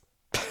 30,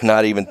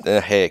 not even,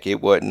 heck,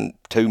 it wasn't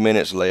 2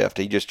 minutes left.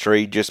 He just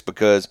treed just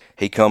because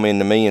he come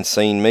into me and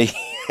seen me.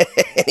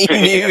 He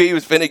knew he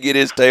was finna get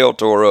his tail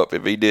tore up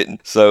if he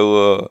didn't.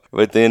 So,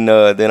 but then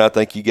I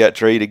think you got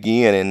treed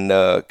again, and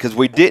because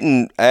we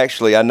didn't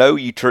actually, I know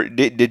you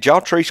did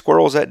y'all tree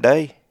squirrels that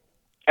day?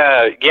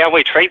 Yeah,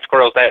 we treed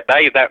squirrels that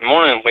day. That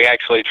morning, we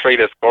actually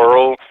treated a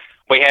squirrel.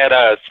 We had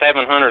a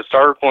 700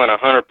 circle and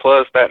 100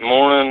 plus that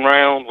morning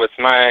round with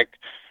Smack.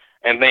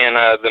 And then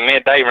the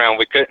midday round,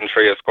 we couldn't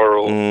tree a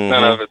squirrel. Mm-hmm.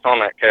 None of us on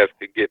that cast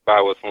could get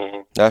by with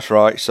one. That's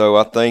right. So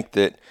I think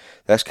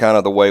that's kind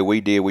of the way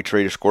we did. We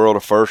treated a squirrel the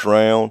first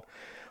round.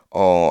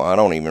 Oh, I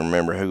don't even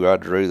remember who I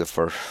drew the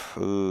first.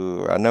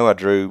 I know I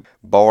drew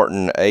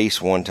Barton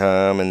Ace one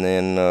time, and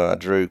then I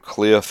drew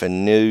Cliff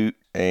and Newt,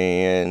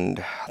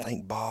 and I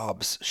think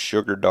Bob's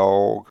Sugar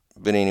Dog.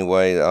 But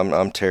anyway,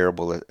 I'm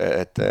terrible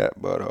at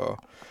that. But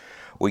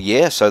well,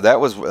 yeah. So that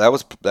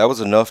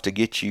was enough to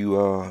get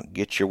you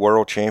get your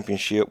world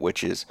championship,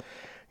 which is,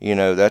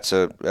 that's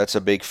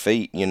a big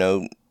feat.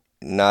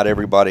 Not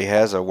everybody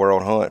has a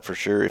world hunt for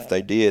sure. If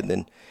they did,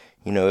 then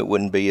it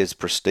wouldn't be as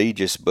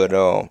prestigious. But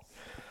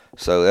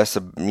so that's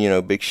a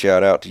big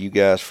shout out to you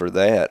guys for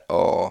that.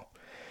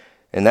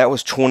 And that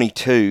was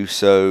 22.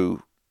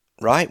 So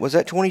right, was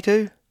that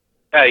 22?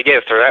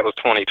 Yes, sir. That was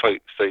 22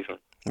 season.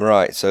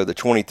 Right. So the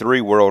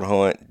 23 world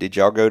hunt, did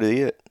y'all go to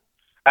it?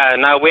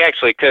 No, we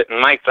actually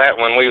couldn't make that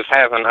one. We was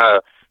having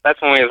that's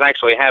when we was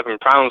actually having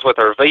problems with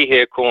our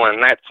vehicle,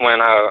 and that's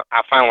when I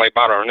finally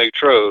bought our new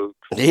truck.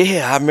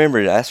 Yeah, I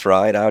remember. That's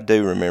right. I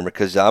do remember,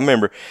 because I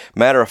remember,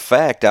 matter of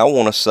fact, I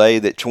want to say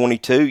that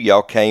 22,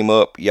 y'all came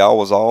up, y'all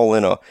was all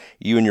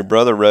you and your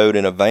brother rode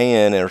in a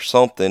van or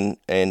something,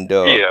 and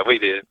yeah, we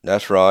did.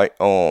 That's right.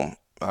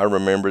 I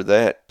remember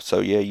that. So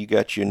yeah, you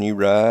got your new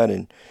ride,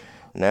 and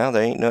now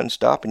there ain't nothing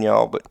stopping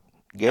y'all but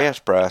gas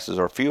prices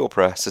or fuel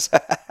prices.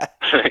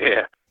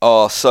 Yeah.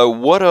 So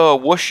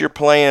what's your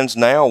plans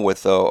now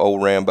with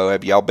old Rambo?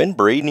 Have y'all been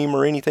breeding him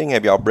or anything?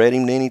 Have y'all bred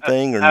him to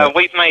anything or not?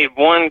 We've made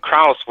one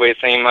cross with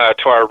him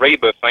to our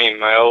Reba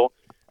female,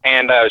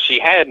 and she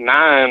had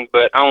 9,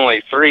 but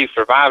only 3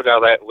 survived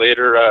out of that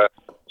litter.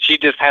 She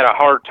just had a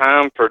hard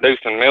time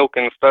producing milk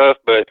and stuff,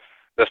 but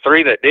the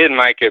 3 that did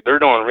make it, they're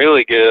doing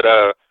really good.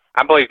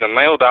 I believe the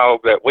male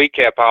dog that we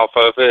kept off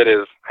of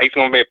it he's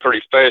going to be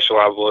pretty special,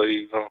 I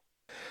believe.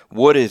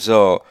 What is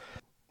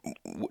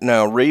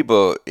now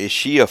Reba? Is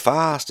she a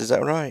feist? Is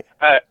that right?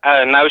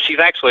 No, she's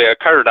actually a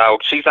cur dog.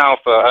 She's off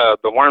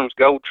the Worms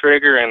Gold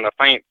Trigger and the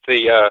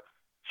fancy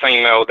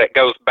female that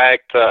goes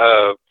back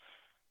to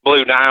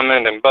Blue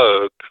Diamond and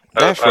Bug.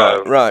 That's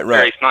right.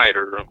 Gary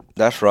Snyder.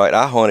 That's right.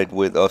 I hunted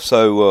with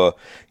Stephen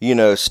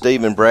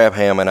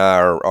Brabham and I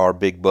are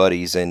big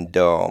buddies, and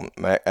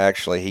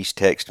actually he's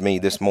texted me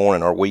this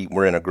morning, or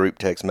we're in a group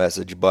text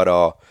message.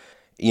 But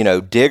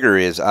Digger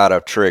is out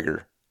of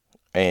Trigger,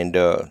 and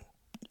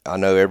I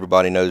know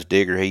everybody knows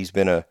Digger. He's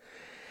been a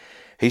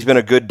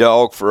good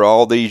dog for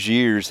all these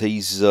years.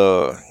 He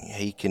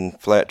can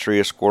flat tree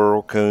a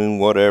squirrel, coon,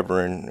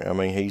 whatever, and I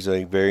mean he's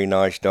a very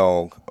nice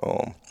dog.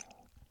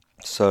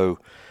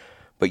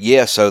 But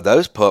yeah, so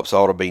those pups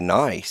ought to be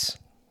nice.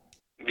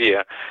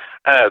 Yeah.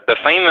 The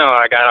female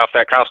I got off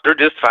that cross, they're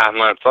just 5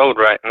 months old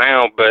right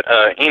now, but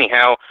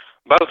anyhow,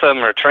 both of them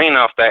are trained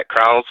off that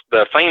cross.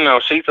 The female,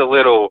 she's a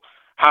little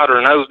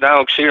hotter nose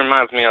dog. She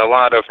reminds me a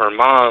lot of her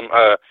mom.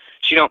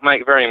 She don't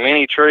make very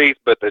many trees,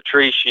 but the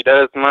trees she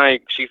does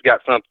make, she's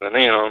got something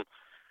in them.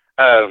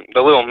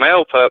 The little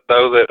male pup,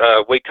 though,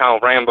 that we call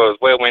Rambo as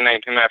well, we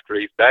named him after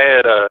his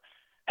dad,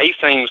 he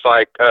seems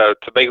like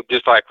to be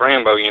just like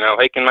Rambo,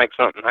 he can make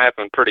something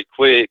happen pretty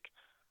quick.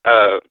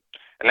 And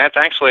that's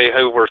actually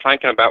who we're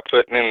thinking about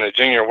putting in the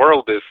Junior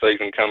World this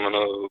season coming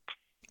up.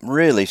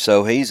 Really?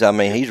 So he's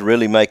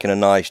really making a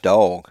nice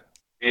dog.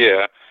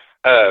 Yeah.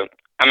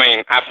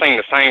 I've seen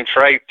the same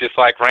traits just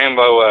like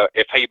Rambo.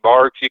 If he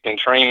barks, you can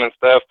train him and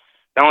stuff.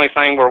 The only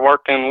thing we're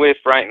working with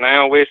right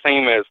now with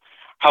him is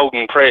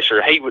holding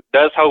pressure. He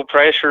does hold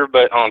pressure,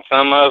 but on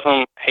some of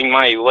them, he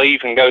may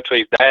leave and go to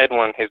his dad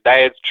when his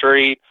dad's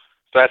treed.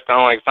 So that's the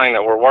only thing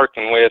that we're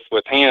working with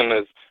him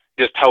is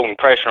just holding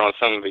pressure on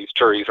some of these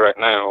trees right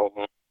now.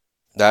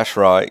 That's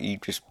right. You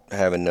just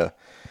having to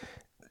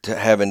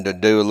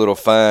do a little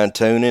fine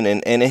tuning,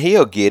 and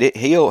he'll get it.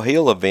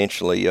 He'll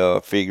eventually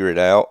figure it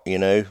out,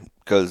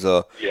 because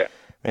yeah.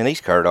 Man, these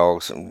cur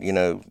dogs,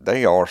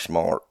 they are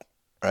smart.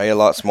 They're a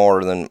lot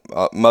smarter than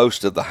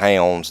most of the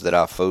hounds that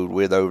I've fooled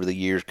with over the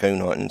years,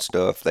 coon hunting and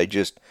stuff. They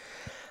just,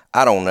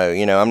 I don't know,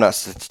 I'm not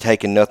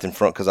taking nothing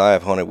from, because I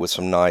have hunted with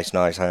some nice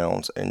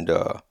hounds, and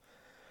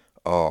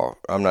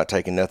I'm not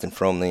taking nothing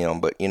from them,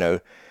 but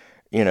the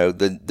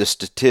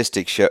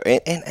statistics show,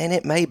 and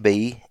it may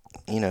be,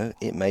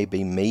 it may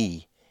be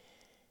me,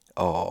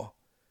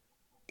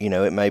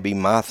 it may be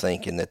my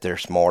thinking that they're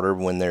smarter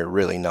when they're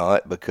really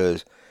not,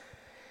 because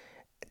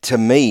to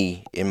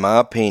me, in my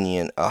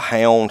opinion, a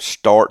hound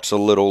starts a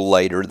little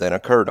later than a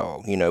cur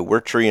dog. We're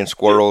treeing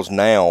squirrels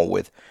now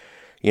with,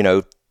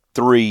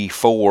 3,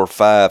 4,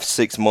 5,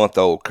 6 month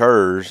old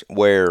curs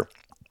where,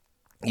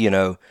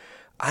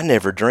 I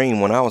never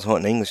dreamed when I was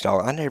hunting English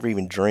dog, I never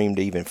even dreamed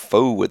to even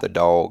fool with a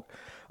dog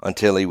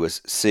until he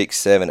was 6,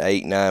 7,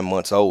 8, 9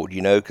 months old,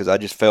 because I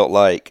just felt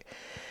like,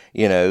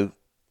 I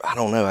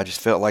don't know, I just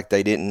felt like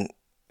they didn't,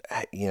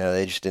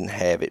 they just didn't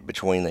have it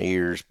between the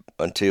ears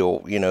until,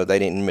 they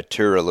didn't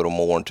mature a little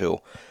more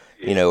until,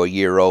 a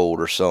year old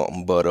or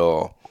something. But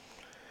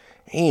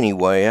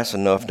anyway, that's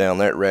enough down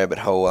that rabbit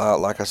hole.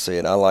 Like I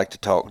said, I like to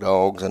talk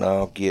dogs, and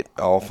I'll get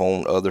off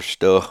on other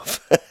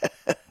stuff.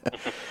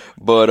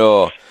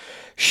 But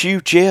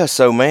shoot, yeah.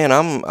 So man,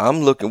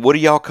 I'm looking. What do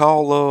you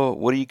call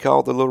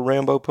the little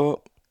Rambo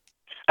pup?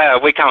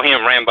 We call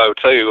him Rambo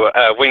too.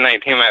 We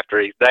named him after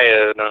his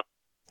dad.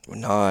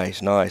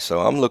 Nice, nice. So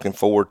I'm looking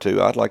forward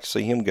to. I'd like to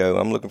see him go.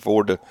 I'm looking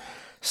forward to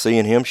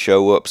seeing him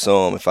show up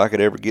some. If I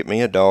could ever get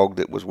me a dog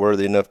that was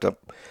worthy enough to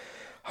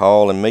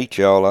haul and meet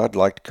y'all, I'd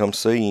like to come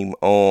see him.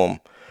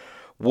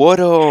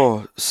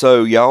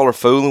 So y'all are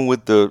fooling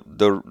with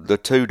the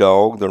two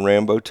dog, the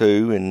Rambo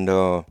 2, and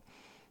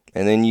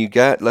then you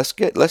got,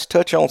 let's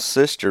touch on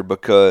Sister,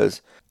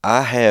 because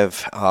I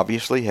have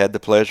obviously had the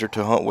pleasure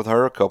to hunt with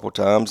her a couple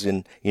times,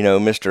 and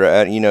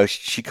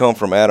she come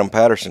from Adam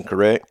Patterson,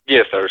 correct?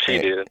 Yes, sir, she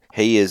did.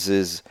 He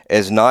is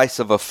as nice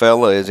of a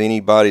fella as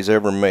anybody's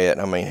ever met.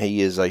 I mean,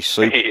 he is a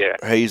super,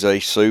 he's a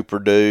super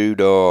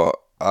dude.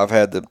 I've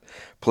had the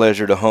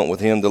pleasure to hunt with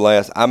him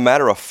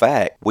matter of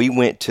fact, we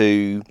went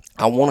to,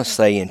 I want to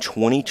say in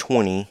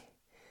 2020,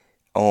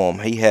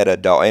 he had a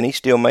dog, and he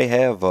still may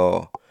have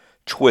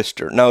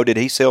Twister. No, did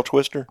he sell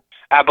Twister?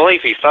 I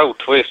believe he sold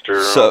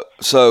Twister.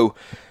 So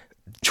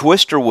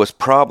Twister was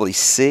probably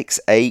 6,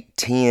 8,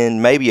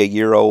 10, maybe a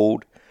year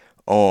old.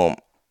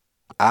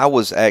 I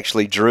was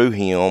actually drew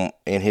him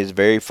in his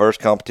very first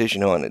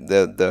competition hunt,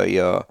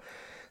 the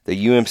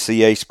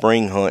UMCA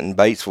spring hunt in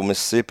Batesville,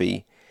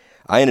 Mississippi.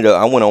 I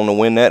went on to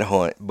win that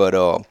hunt,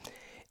 but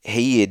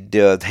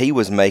he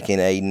was making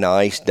a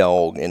nice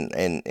dog, and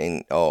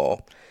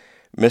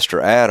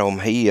Mr. Adam,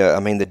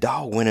 the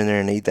dog went in there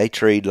and they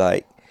treed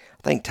like,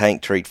 I think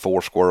Tank treed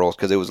 4 squirrels,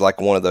 because it was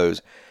like one of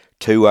those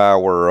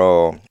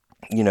 2-hour,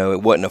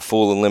 it wasn't a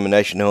full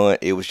elimination hunt.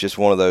 It was just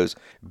one of those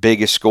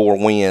biggest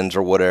score wins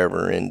or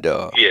whatever. And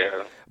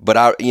yeah.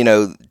 But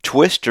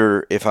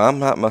Twister, if I'm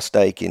not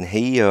mistaken,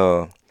 he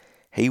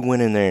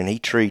went in there and he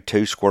treed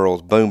 2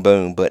 squirrels, boom,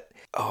 boom. But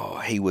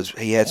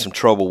he had some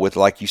trouble with,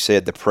 like you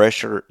said, the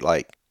pressure.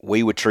 Like,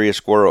 we would tree a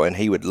squirrel and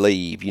he would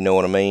leave. You know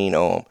what I mean?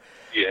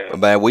 Yeah.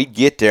 Man, we'd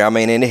get there.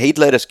 And he'd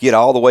let us get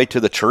all the way to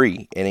the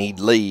tree, and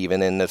he'd leave,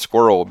 and then the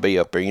squirrel would be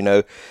up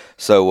there,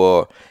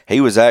 So he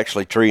was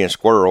actually treeing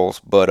squirrels,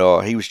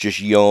 but he was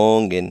just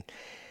young, and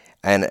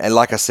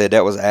like I said,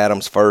 that was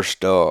Adam's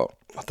first, I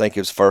think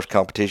it was first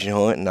competition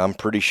hunt, and I'm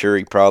pretty sure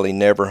he probably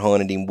never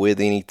hunted him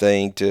with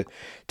anything to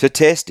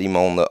test him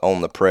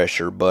on the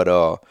pressure. But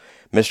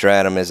Mr.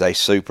 Adam is a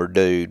super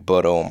dude.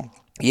 But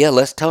yeah,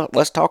 let's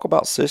talk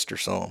about Sister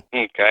some.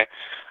 Okay.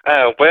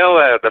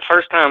 The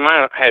first time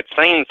I had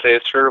seen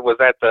Sister was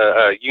at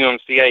the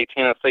UMCA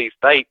Tennessee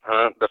State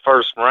hunt. The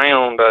first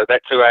round,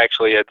 that's who I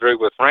actually drew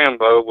with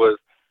Rambo, was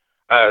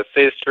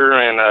Sister,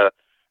 and I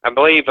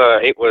believe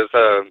it was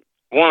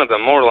one of the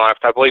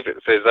Morlocks. I believe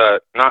it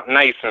was not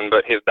Nason,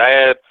 but his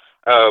dad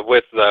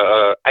with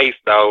the Ace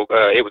dog.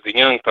 It was a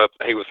young pup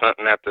that he was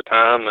hunting at the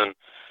time, and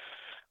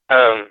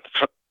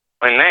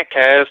in that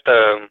cast,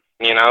 I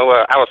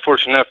was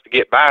fortunate enough to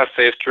get by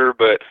Sister,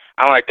 but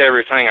I liked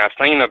everything I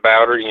seen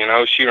about her.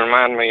 She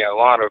reminded me a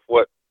lot of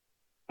what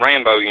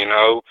Rambo,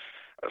 nearly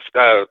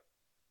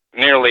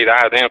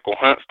the identical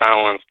hunt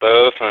style and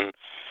stuff. And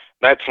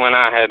that's when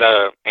I had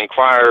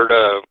inquired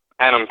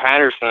Adam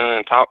Patterson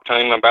and talked to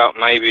him about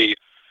maybe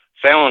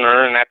selling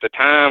her. And at the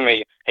time,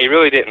 he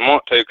really didn't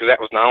want to, because that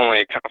was the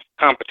only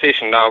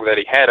competition dog that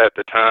he had at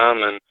the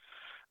time. And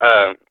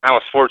I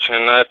was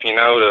fortunate enough,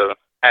 to,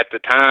 at the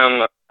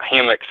time,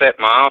 him accept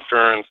my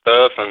offer and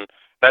stuff, and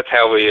that's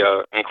how we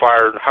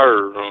inquired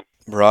her.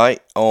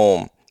 Right.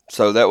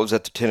 So that was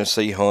at the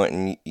Tennessee hunt,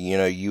 and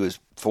you was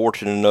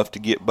fortunate enough to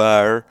get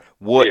by her.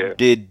 What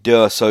did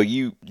so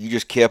you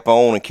just kept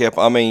on and kept?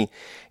 I mean,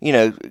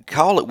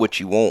 call it what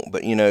you want,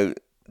 but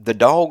the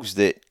dogs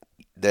that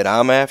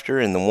I'm after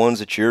and the ones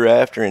that you're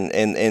after,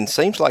 and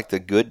seems like the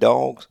good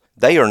dogs,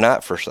 they are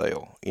not for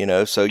sale.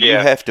 So you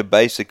have to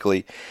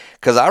basically.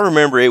 Because I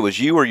remember it was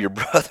you or your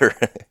brother,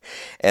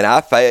 and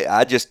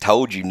I just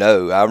told you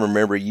no. I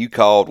remember you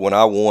called when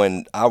I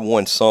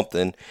won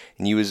something,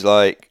 and you was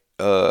like,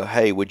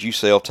 hey, would you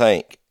sell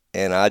Tank?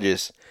 And I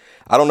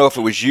don't know if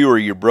it was you or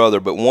your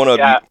brother, but one of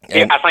you.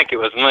 Yeah, I think it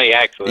was me,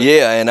 actually.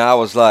 Yeah, and I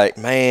was like,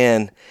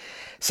 man.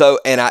 So,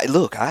 and I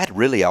had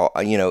really,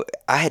 I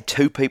had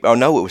 2 people. Oh,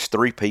 no, it was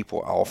 3 people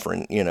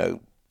offering,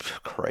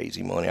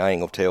 crazy money. I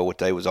ain't going to tell what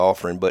they was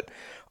offering, but,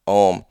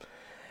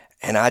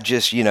 and I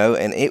just,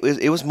 and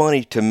it was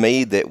money to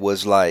me that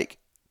was like,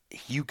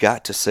 you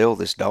got to sell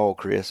this dog,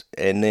 Chris.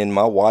 And then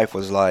my wife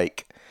was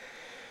like,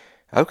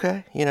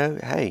 okay,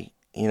 hey,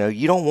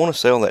 you don't want to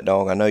sell that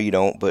dog. I know you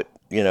don't, but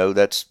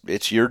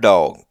it's your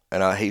dog.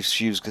 And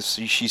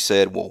she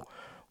said, well,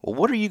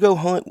 what are you go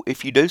hunt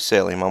if you do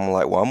sell him? I'm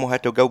like, well, I'm gonna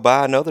have to go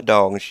buy another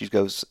dog. And she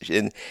goes,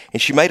 and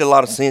she made a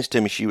lot of sense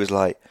to me. She was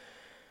like,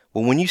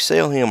 well, when you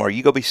sell him, are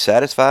you gonna be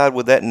satisfied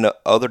with that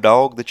other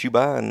dog that you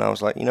buy? And I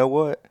was like, you know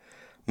what?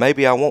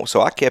 Maybe I won't.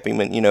 So I kept him,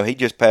 and he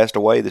just passed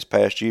away this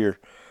past year.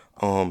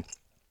 I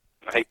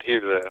hate to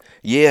hear that.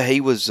 Yeah,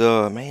 he was.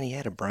 He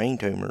had a brain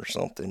tumor or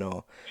something.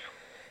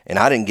 And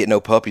I didn't get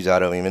no puppies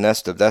out of him, and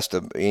that's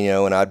the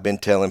And I'd been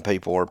telling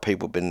people, or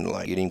people been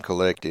like, get him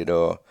collected.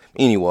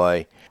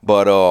 Anyway,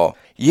 but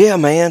yeah,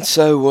 man.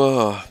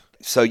 So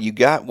you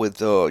got with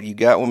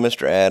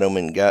Mr. Adam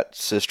and got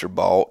Sister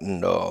bought,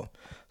 and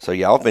So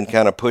y'all been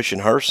kind of pushing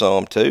her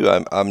some too.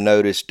 I've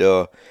noticed.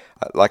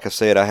 Like I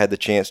said, I had the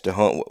chance to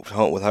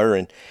hunt with her,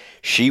 and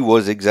she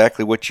was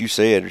exactly what you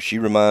said. She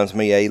reminds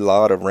me a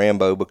lot of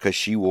Rambo because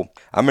she will.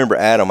 I remember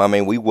Adam. I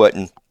mean, we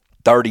wasn't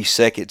 30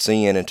 seconds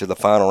in into the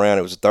final round.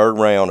 It was the third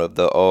round of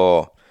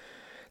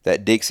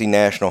that Dixie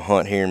National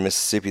hunt here in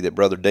Mississippi that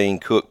Brother Dean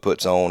Cook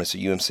puts on. It's a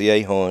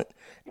UMCA hunt,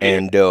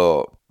 and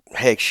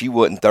heck, she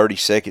wasn't 30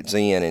 seconds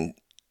in, and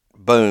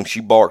boom,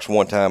 she barks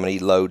one time, and he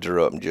loads her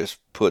up and just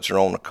puts her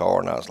on the car.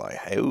 And I was like,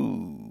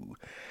 "Ooh,"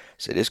 I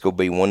said, "It's gonna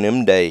be one of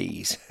them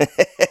days."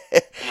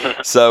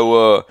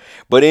 So,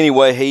 but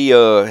anyway,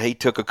 he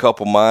took a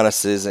couple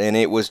minuses, and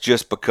it was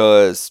just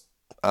because,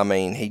 I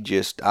mean,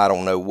 I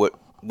don't know what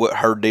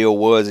her deal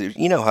was.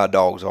 You know how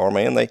dogs are,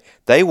 man.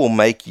 They will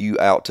make you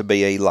out to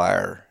be a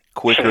liar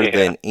quicker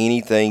than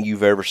anything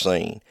you've ever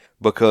seen.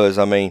 Because,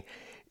 I mean,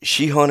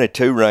 she hunted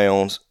 2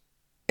 rounds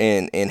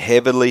in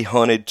heavily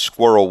hunted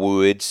squirrel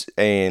woods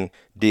and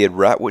did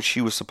right what she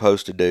was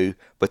supposed to do.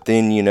 But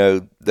then,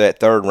 that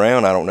third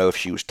round, I don't know if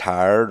she was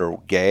tired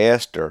or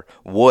gassed or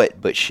what,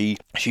 but she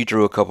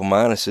drew a couple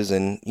minuses,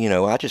 and,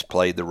 I just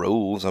played the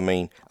rules. I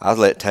mean, I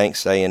let Tank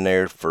stay in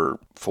there for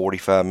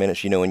 45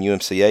 minutes. In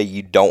UMCA,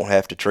 you don't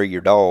have to tree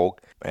your dog,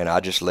 and I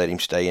just let him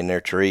stay in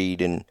there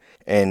treed. And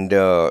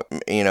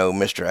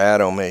Mr.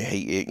 Adam,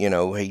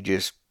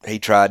 he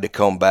tried to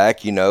come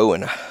back,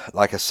 and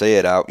like I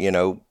said,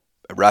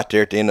 right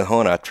there at the end of the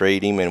hunt, I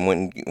treated him and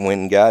went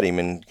and got him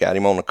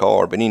on the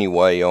car. But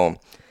anyway,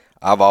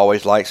 I've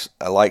always liked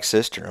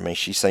Sister. I mean,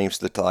 she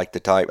seems like the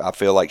type. I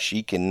feel like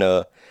she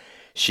can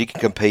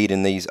compete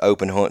in these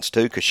open hunts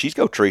too, because she's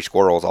go tree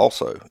squirrels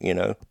also.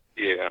 Yeah.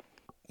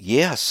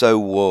 Yeah.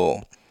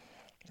 So,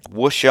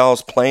 what's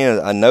y'all's plan?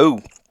 I know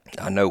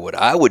what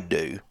I would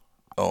do.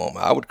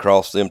 I would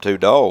cross them 2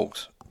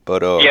 dogs.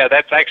 But yeah,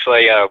 that's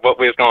actually what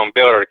we was going to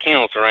build our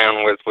kennels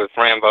around with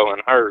Rambo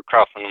and her,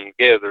 crossing them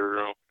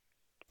together.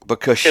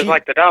 Because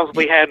like the dogs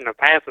we had in the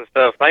past and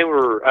stuff, they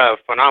were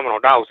phenomenal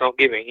dogs. Don't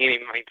get me any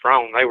means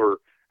wrong. They were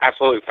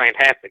absolutely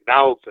fantastic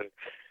dogs, and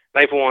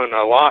they've won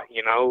a lot,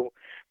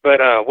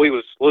 But we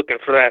was looking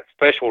for that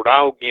special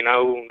dog,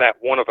 that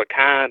one of a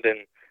kind,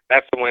 and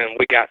that's when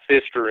we got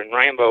Sister and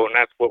Rambo, and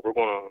that's what we're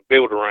going to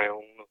build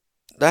around.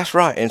 That's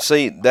right. And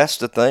see, that's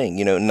the thing.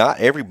 Not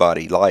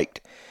everybody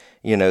liked.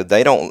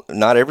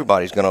 Not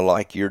everybody's going to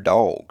like your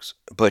dogs,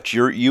 but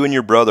you and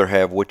your brother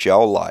have what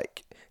y'all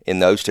like in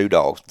those 2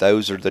 dogs.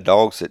 Those are the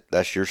dogs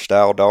that's your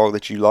style dog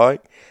that you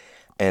like,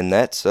 and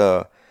that's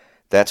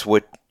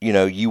what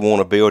you want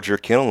to build your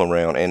kennel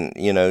around. And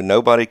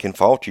nobody can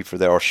fault you for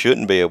that, or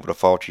shouldn't be able to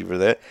fault you for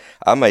that.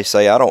 I may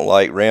say I don't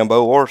like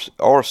Rambo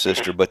or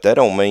Sister, but that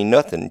don't mean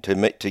nothing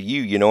to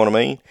you. You know what I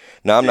mean?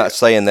 Now, I'm not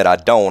saying that I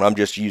don't. I'm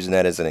just using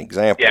that as an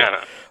example.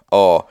 Yeah.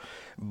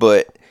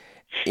 But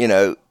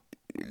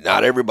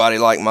not everybody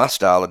like my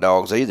style of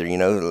dogs either. A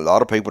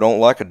lot of people don't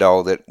like a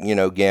dog that,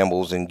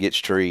 gambles and gets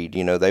treed.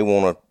 They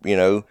want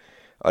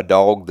a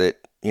dog that,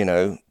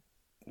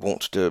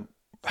 wants to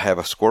have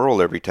a squirrel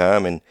every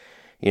time. And,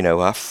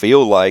 I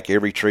feel like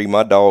every tree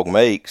my dog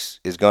makes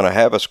is going to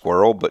have a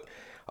squirrel, but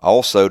I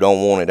also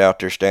don't want it out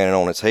there standing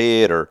on its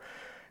head or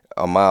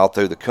a mile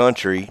through the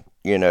country,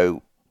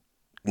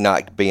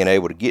 not being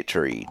able to get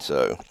treed.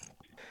 So,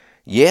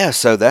 yeah,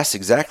 so that's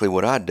exactly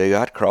what I'd do.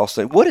 I'd cross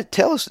them.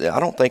 Tell us, I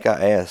don't think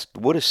I asked,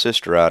 what is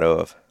Sister out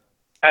of?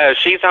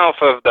 She's off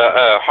of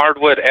the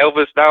Hardwood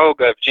Elvis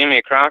dog of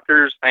Jimmy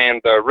Crocker's and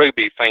the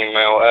Ruby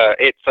female.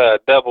 It's a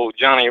double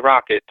Johnny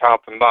Rocket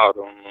top and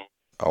bottom.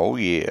 Oh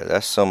yeah,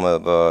 that's some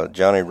of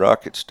Johnny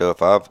Rocket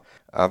stuff.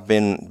 I've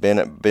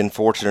been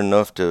fortunate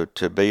enough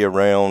to be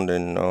around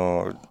and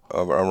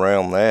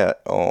around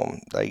that.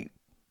 I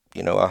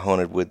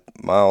hunted with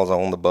Miles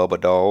on the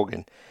Bubba dog,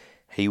 and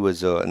he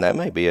was and that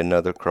may be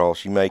another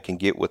cross you can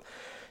get with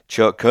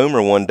Chuck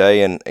Coomer one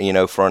day. And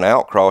for an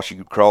outcross, you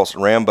could cross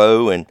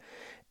Rambo and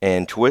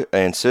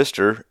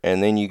Sister,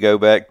 and then you go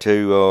back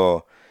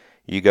and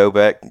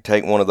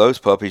take one of those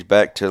puppies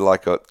back to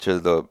to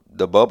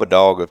the Bubba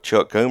dog of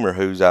Chuck Coomer,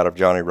 who's out of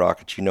Johnny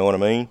Rocket. You know what I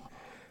mean?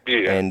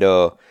 Yeah. And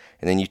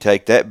then you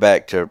take that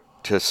back to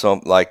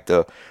some like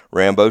the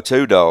Rambo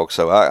 2 dog.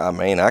 So I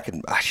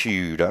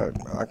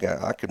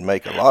could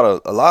make a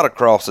lot of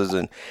crosses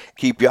and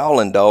keep y'all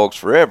in dogs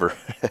forever.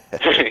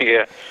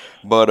 Yeah.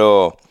 But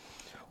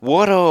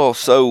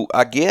so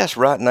I guess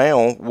right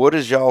now, what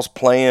is y'all's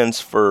plans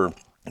for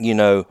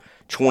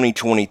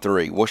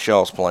 2023? What's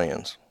y'all's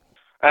plans?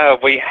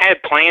 We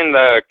had planned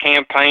the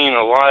campaign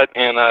a lot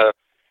and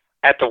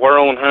at the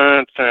world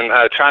hunts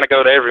and trying to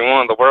go to every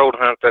one of the world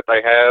hunts that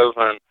they have,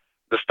 and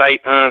the state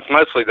hunts,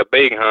 mostly the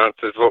big hunts,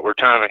 is what we're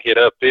trying to hit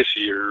up this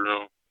year.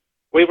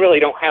 We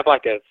really don't have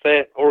like a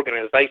set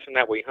organization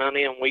that we hunt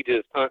in. We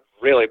just hunt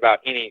really about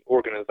any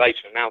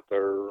organization out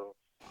there.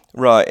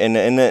 Right, and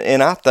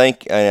I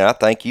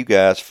thank you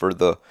guys for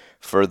the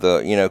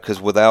because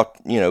without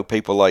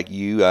people like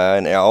you,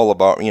 and all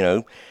of our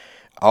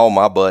all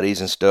my buddies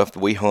and stuff,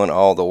 we hunt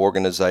all the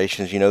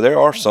organizations. There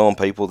are some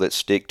people that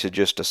stick to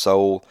just a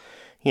sole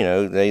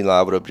they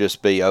liable to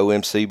just be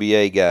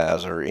OMCBA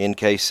guys or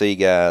NKC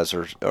guys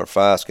or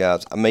FICE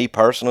guys. Me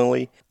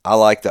personally, I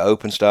like the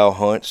open style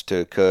hunts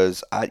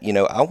because I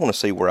want to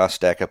see where I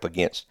stack up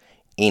against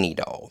any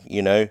dog,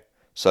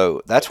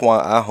 So that's why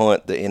I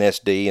hunt the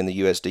NSD and the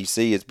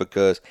USDC, is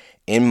because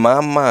in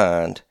my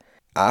mind,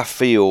 I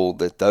feel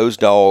that those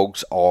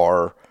dogs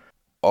are,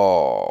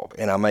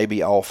 and I may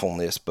be off on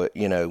this, but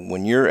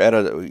when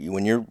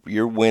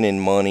you're winning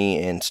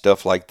money and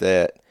stuff like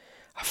that,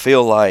 I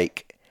feel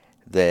like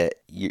that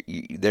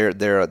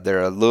they're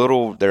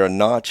a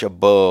notch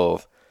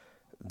above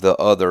the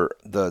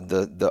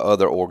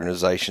other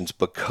organizations,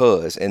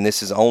 because, and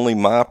this is only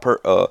my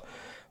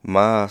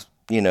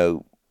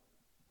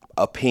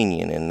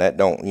opinion, and that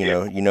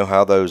don't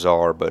how those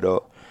are,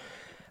 but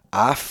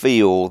I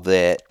feel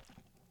that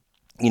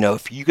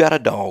if you got a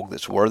dog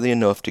that's worthy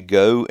enough to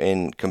go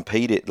and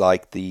compete at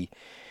like the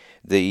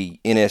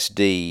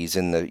NSDs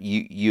and the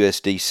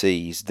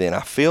USDCs, then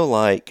I feel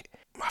like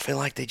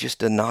they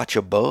just a notch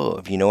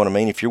above. You know what I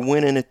mean? If you're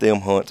winning at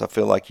them hunts, I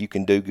feel like you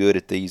can do good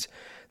at these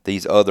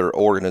other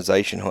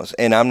organization hunts.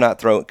 And I'm not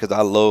throwing, because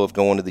I love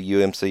going to the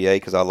UMCA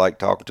because I like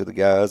talking to the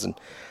guys, and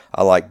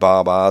I like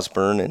Bob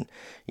Osborne, and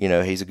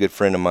he's a good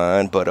friend of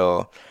mine. But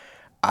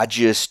I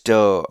just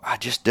do,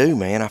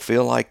 man. I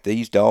feel like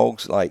these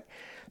dogs, like.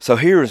 So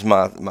here's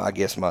my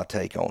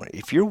take on it.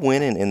 If you're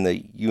winning in the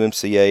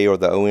UMCA or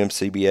the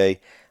OMCBA,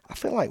 I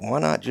feel like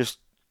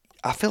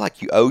I feel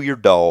like you owe your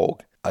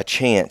dog a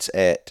chance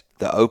at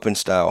the open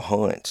style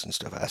hunts and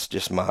stuff. That's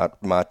just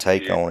my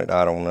take on it.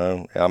 I don't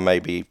know. I may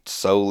be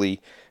solely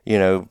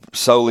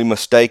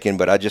mistaken,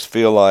 but I just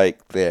feel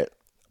like that,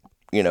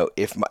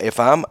 if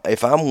I'm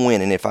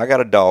winning, if I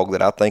got a dog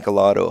that I think a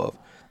lot of,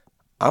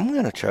 I'm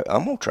gonna try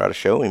to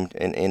show him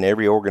in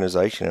every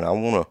organization, and I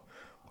wanna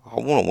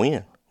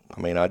win. I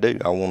mean, I do.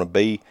 I want to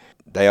be.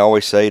 They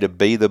always say to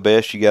be the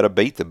best, you got to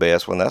beat the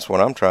best. Well, that's what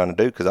I'm trying to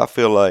do, because I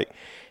feel like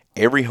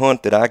every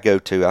hunt that I go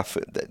to, I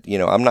feel that,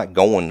 I'm not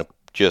going to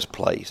just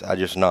place. I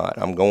just not.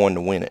 I'm going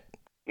to win it.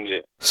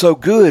 Yeah. So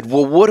good.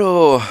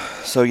 Well,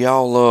 so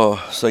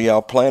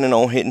y'all planning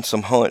on hitting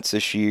some hunts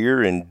this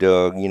year, and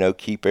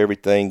keep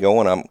everything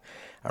going.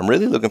 I'm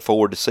really looking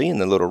forward to seeing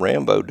the little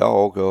Rambo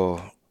dog.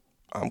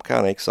 I'm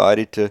kind of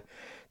excited to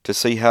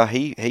see how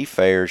he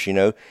fares.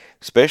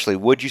 Especially,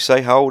 would you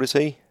say, how old is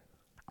he?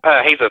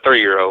 He's a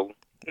 3-year-old.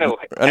 No,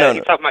 no.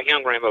 You're talking about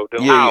young Rambo.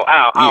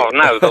 Yeah,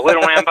 No, the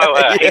little Rambo,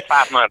 he's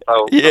 5 months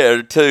old.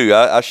 Yeah, 2.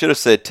 I should have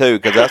said 2,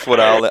 because that's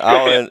what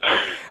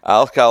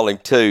I'll call him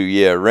 2.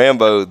 Yeah,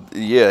 Rambo,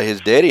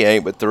 his daddy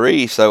ain't but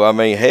 3, so, I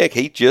mean, heck,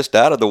 he's just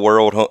out of the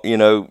world,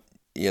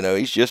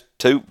 he's just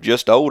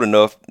old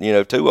enough,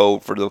 too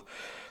old for the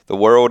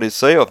world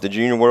itself, the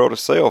junior world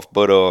itself,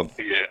 but,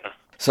 yeah.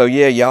 So,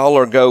 yeah, y'all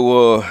are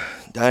well,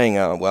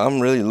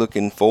 I'm really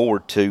looking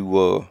forward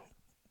to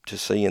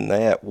seeing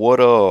that.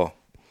 Well,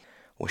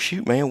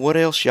 shoot, man, what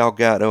else y'all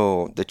got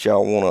that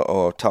y'all want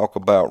to talk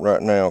about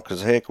right now?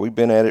 Because, heck, we've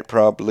been at it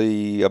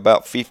probably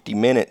about 50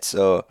 minutes.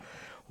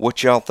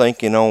 What y'all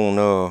thinking on,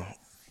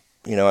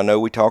 I know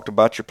we talked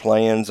about your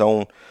plans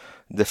on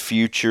the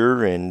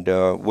future and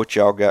what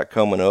y'all got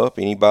coming up.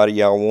 Anybody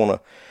y'all want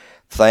to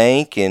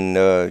thank? And,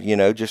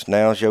 just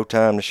now's your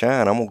time to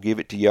shine. I'm going to give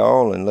it to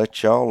y'all and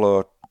let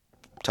y'all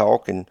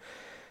talk and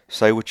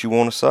say what you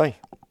want to say.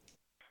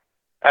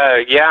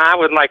 I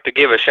would like to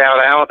give a shout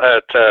out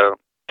to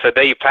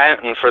D.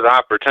 Patton for the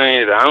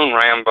opportunity to own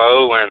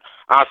Rambo, and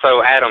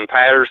also Adam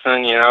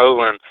Patterson,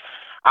 and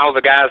all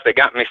the guys that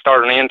got me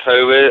started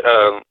into it,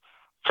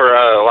 for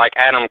like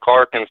Adam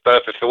Clark and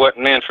stuff. If it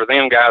wasn't been for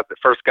them guys that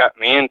first got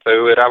me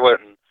into it, I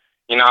wouldn't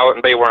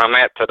be where I'm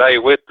at today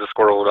with the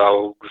Squirrel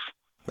Dogs.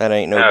 That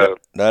ain't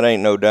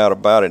no doubt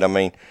about it. I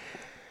mean,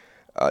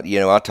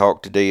 I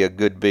talked to D a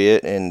good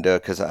bit, and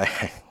because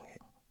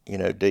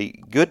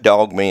good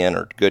dog men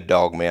are good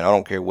dog men. I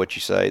don't care what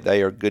you say.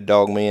 They are good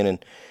dog men,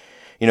 and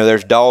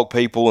there's dog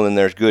people, and then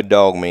there's good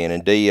dog men.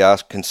 And I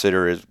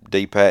consider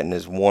D. Patton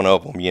as one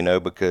of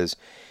them. Because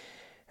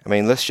I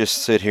mean, let's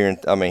just sit here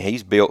and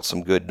he's built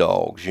some good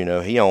dogs.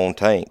 He owned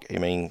Tank. I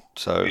mean,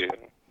 so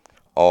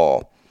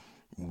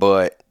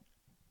but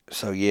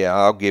so yeah,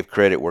 I'll give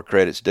credit where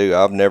credit's due.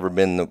 I've never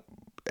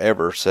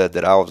ever said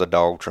that I was a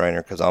dog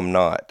trainer, because I'm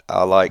not.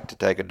 I like to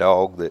take a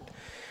dog that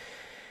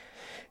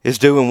is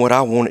doing what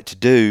I want it to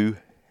do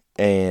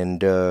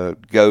and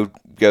go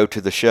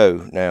to the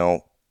show.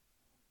 Now,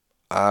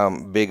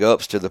 I'm big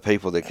ups to the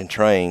people that can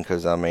train,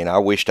 because I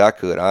wished I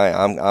could.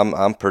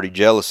 I'm pretty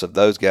jealous of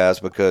those guys,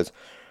 because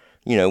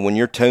when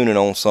you're tuning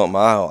on something,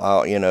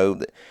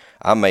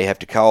 I may have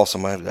to call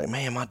somebody like,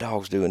 man, my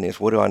dog's doing this.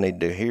 What do I need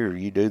to do here?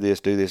 You do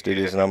this,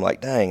 and I'm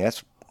like, dang,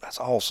 that's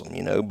awesome,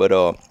 But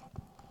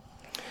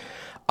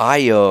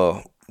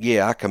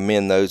I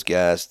commend those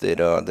guys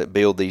that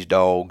build these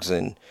dogs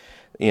and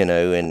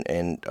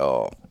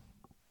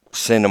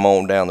send them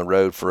on down the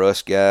road for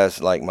us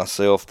guys like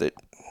myself that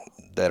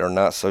are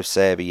not so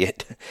savvy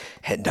at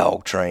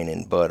dog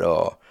training. But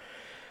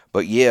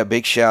yeah,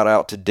 big shout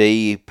out to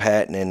D.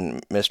 Patton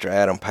and Mr.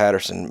 Adam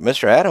Patterson.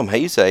 Mr. Adam,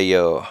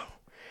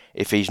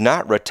 if he's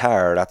not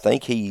retired, I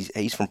think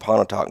he's from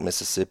Pontotoc,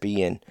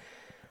 Mississippi, and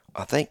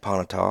I think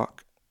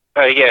Pontotoc.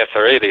 Yes,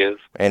 sir, it is.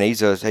 And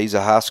he's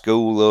a high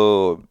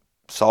school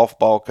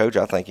softball coach.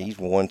 I think he's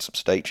won some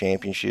state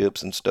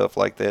championships and stuff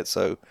like that.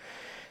 So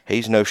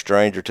he's no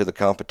stranger to the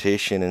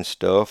competition and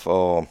stuff.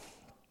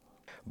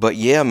 But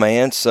yeah,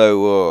 man.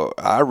 So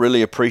I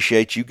really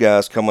appreciate you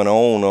guys coming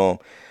on.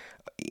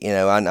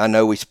 I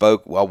know we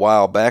spoke a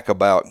while back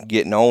about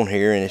getting on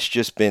here, and it's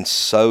just been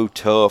so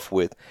tough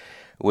with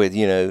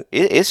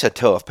it's a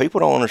tough.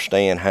 People don't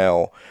understand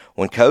how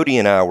when Cody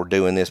and I were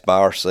doing this by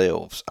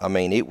ourselves. I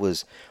mean, it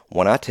was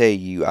when I tell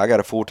you I got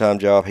a full-time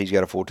job, he's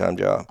got a full-time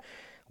job.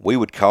 We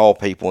would call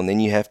people, and then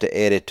you have to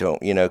edit them,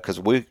 because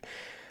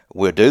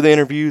we'll do the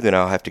interview, then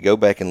I'll have to go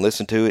back and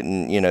listen to it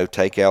and,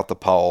 take out the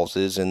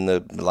pauses and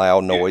the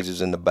loud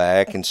noises in the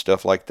back and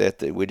stuff like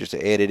that we just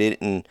edit it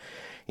and,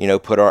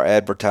 put our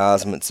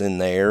advertisements in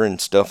there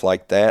and stuff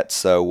like that.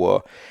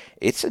 So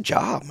it's a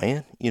job,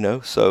 man,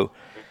 so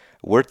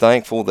we're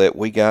thankful that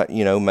we got,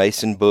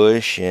 Mason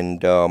Bush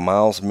and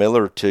Miles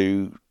Miller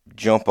to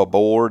jump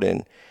aboard,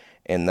 and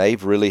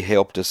they've really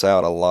helped us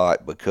out a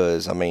lot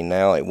because,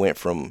 now it went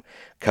from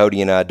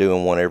Cody and I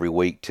doing one every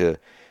week to,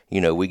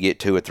 we get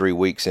 2 or 3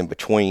 weeks in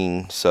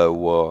between.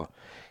 So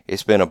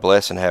it's been a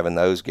blessing having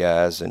those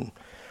guys.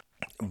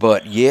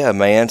 But yeah,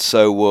 man,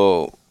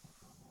 so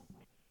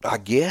I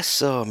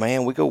guess,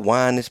 man, we go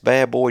wind this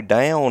bad boy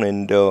down.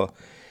 And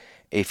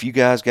if you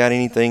guys got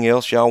anything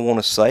else y'all want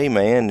to say,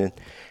 man, and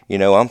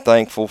I'm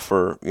thankful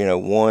for,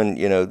 one,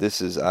 this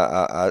is,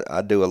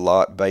 I do a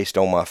lot based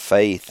on my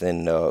faith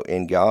and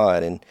in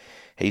God, and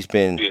he's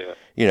been,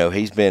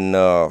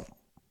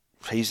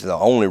 he's the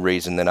only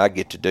reason that I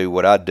get to do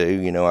what I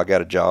do. I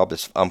got a job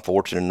I'm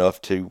fortunate enough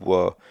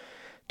to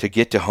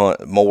get to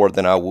hunt more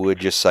than I would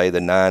just say the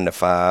 9 to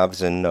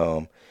 5s,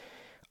 and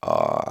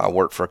I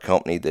work for a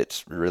company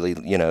that's really,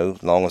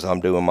 as long as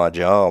I'm doing my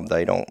job,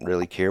 they don't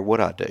really care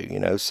what I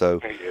do, so,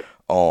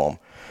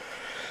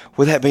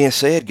 with that being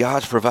said,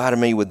 God's provided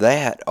me with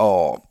that.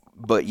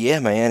 But yeah,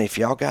 man, if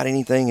y'all got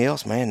anything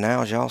else, man,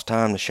 now's y'all's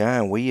time to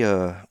shine. We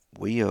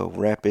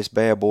wrap this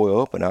bad boy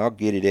up, and I'll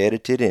get it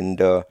edited, and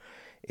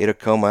it'll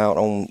come out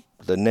on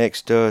the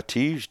next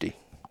Tuesday.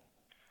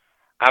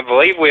 I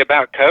believe we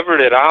about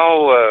covered it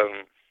all.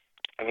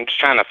 I'm just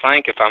trying to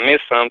think if I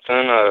missed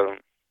something.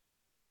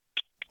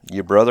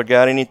 Your brother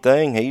got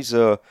anything? He's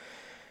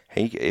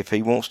if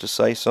he wants to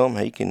say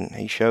something,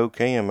 he sure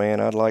can,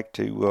 man. I'd like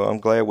to. I'm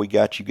glad we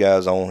got you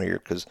guys on here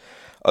because,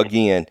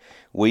 again,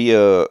 we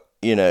you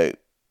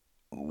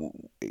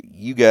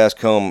guys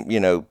come.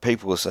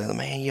 People will say,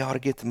 man, you ought to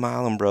get the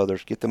Milam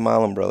brothers,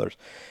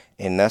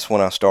 and that's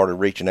when I started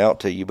reaching out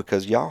to you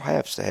because y'all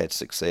have had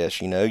success.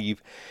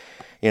 You've,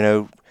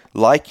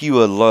 like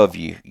you or love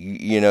you,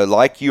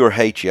 like you or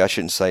hate you. I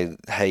shouldn't say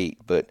hate,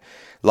 but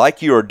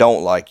like you or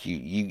don't like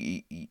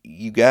you.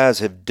 You guys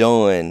have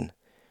done.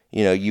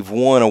 You've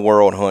won a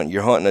world hunt.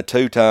 You're hunting a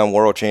 2-time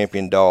world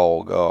champion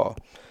dog.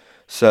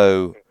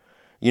 So,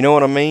 you know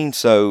what I mean?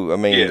 So,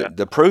 yeah.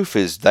 the proof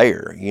is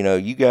there.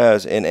 You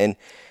guys, and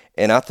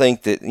I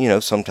think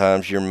that,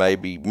 sometimes you're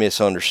maybe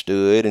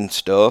misunderstood and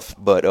stuff.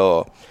 But,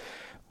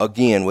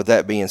 again, with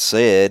that being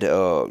said,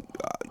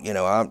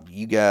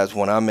 you guys,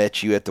 when I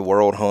met you at the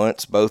world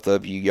hunts, both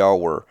of y'all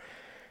were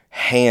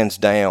hands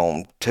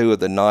down 2 of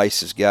the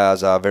nicest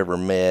guys I've ever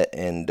met,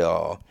 and,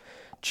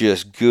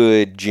 just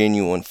good,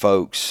 genuine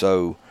folks.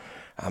 So,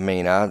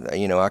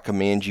 I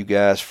commend you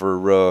guys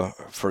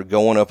for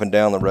going up and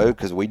down the road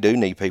because we do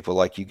need people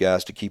like you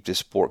guys to keep this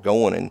sport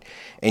going,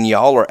 and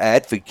y'all are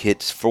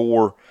advocates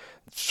for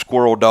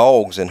squirrel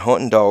dogs and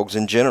hunting dogs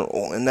in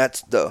general, and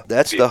that's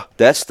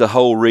the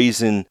whole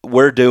reason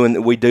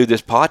we do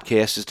this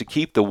podcast is to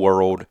keep the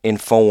world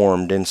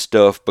informed and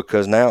stuff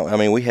because now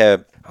we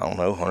have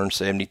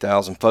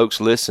 170,000 folks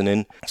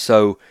listening.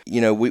 So,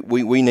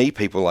 we need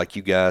people like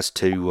you guys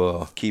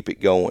to keep it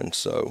going.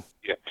 So,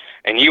 yeah.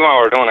 And you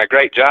all are doing a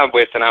great job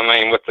with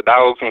it. With the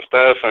dogs and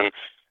stuff and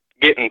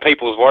getting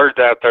people's words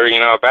out there,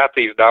 about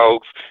these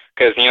dogs.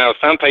 Because,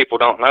 some people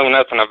don't know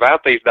nothing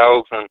about these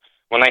dogs. And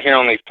when they hear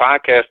on these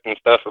podcasts and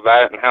stuff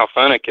about it and how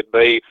fun it could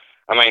be,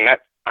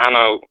 I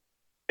know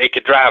it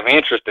could drive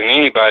interest in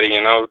anybody,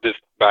 just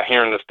by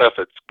hearing the stuff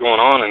that's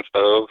going on and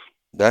stuff.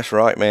 That's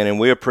right, man, and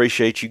we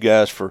appreciate you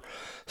guys for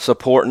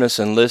supporting us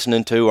and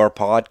listening to our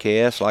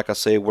podcast. Like I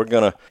said, we're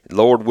gonna,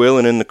 Lord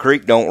willing, and the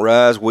creek don't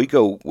rise, we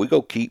go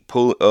keep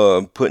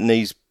putting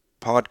these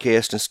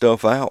podcasts and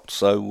stuff out,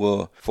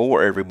 so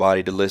for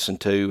everybody to listen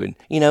to, and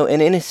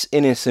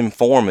it's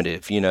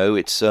informative.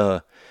 It's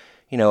a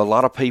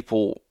lot of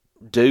people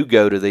do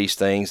go to these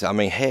things.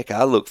 Heck,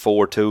 I look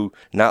forward to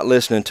not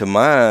listening to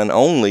mine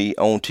only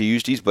on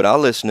Tuesdays, but I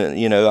listen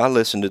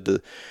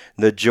to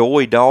the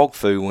Joy Dog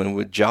Food one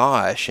with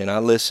Josh, and I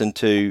listen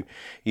to,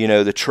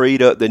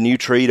 the new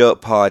Treat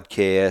Up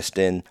podcast,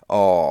 and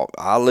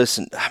I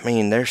listen.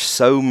 There's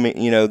so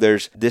many.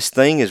 This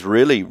thing is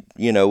really,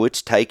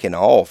 it's taken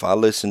off. I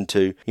listen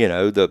to,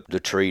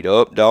 the Treat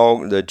Up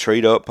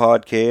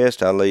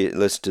podcast. I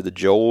listen to the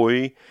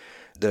Joy.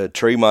 the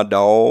Tree My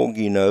Dog,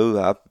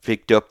 I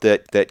picked up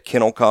that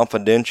Kennel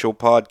Confidential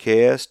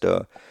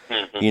podcast.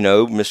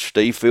 Mr.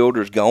 Steve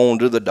Fielder's gone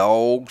to the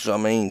dogs. I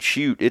mean,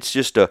 shoot, it's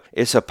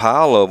a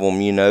pile of them,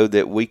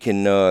 that we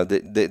can,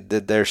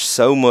 that there's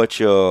so much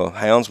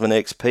Houndsman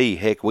XP.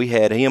 Heck, we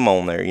had him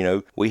on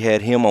there, we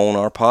had him on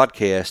our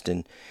podcast,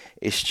 and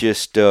it's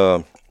just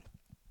that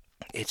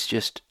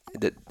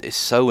it's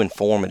so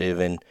informative,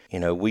 and,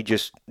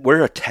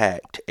 we're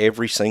attacked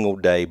every single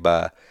day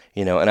by,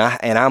 and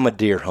I'm a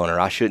deer hunter.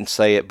 I shouldn't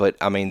say it, but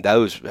I mean,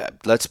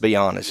 let's be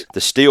honest.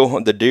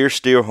 The deer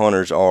still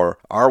hunters are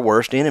our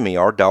worst enemy,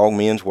 our dog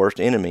men's worst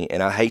enemy.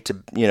 And I hate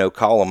to,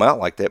 call them out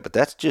like that, but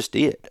that's just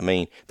it. I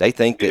mean, they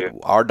think that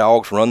our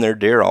dogs run their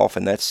deer off,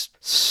 and that's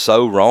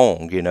so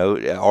wrong,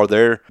 Are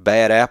there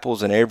bad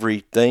apples and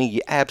everything?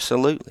 Yeah,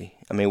 absolutely.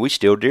 I mean, we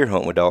still deer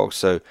hunt with dogs.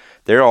 So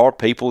there are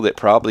people that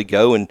probably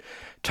go and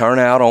turn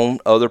out on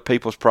other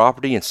people's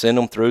property and send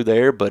them through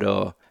there, but,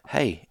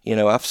 hey,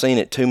 I've seen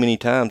it too many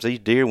times.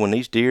 When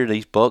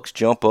these bucks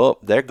jump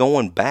up, they're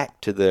going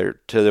back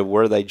to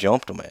where they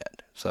jumped them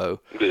at. So,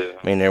 I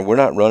mean, we're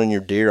not running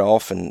your deer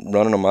off and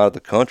running them out of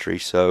the country.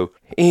 So,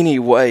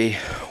 anyway,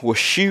 well,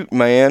 shoot,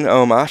 man,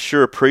 I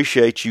sure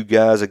appreciate you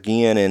guys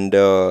again, and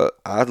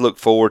I look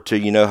forward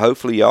to,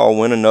 hopefully y'all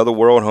win another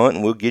World Hunt,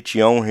 and we'll get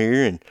you on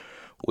here, and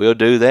we'll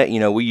do that.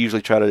 We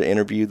usually try to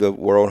interview the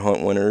World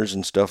Hunt winners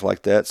and stuff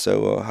like that.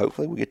 So,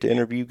 hopefully we get to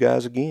interview you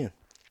guys again.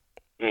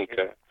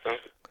 Okay.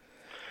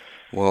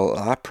 Well,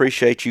 I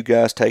appreciate you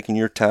guys taking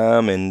your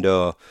time, and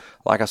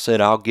like I said,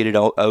 I'll get it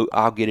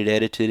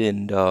edited,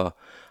 and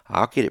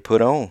I'll get it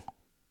put on.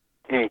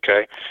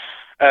 Okay.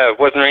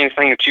 Was there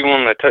anything that you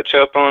wanted to touch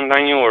up on,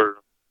 Daniel, or?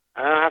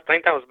 I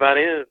think that was about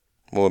it.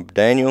 Well,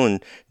 Daniel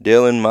and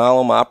Dylan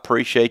Milam, I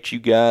appreciate you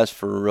guys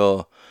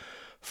for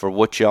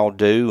what y'all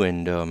do,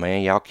 and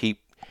man, y'all keep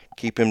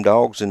them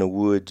dogs in the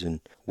woods, and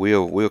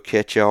we'll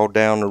catch y'all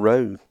down the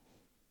road.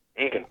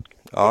 Okay.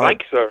 All right.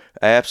 Thank you, sir.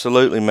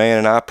 Absolutely, man,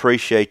 and I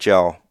appreciate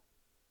y'all.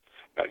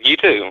 You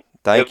too.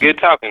 Thank you. It was good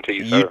talking to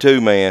you, sir. You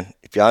too, man.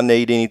 If y'all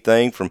need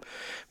anything from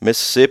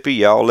Mississippi,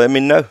 y'all let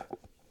me know.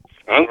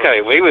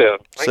 Okay, we will.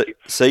 Thank you.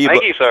 See you.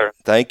 Thank you, sir.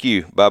 Thank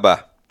you.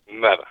 Bye-bye.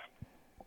 Bye-bye.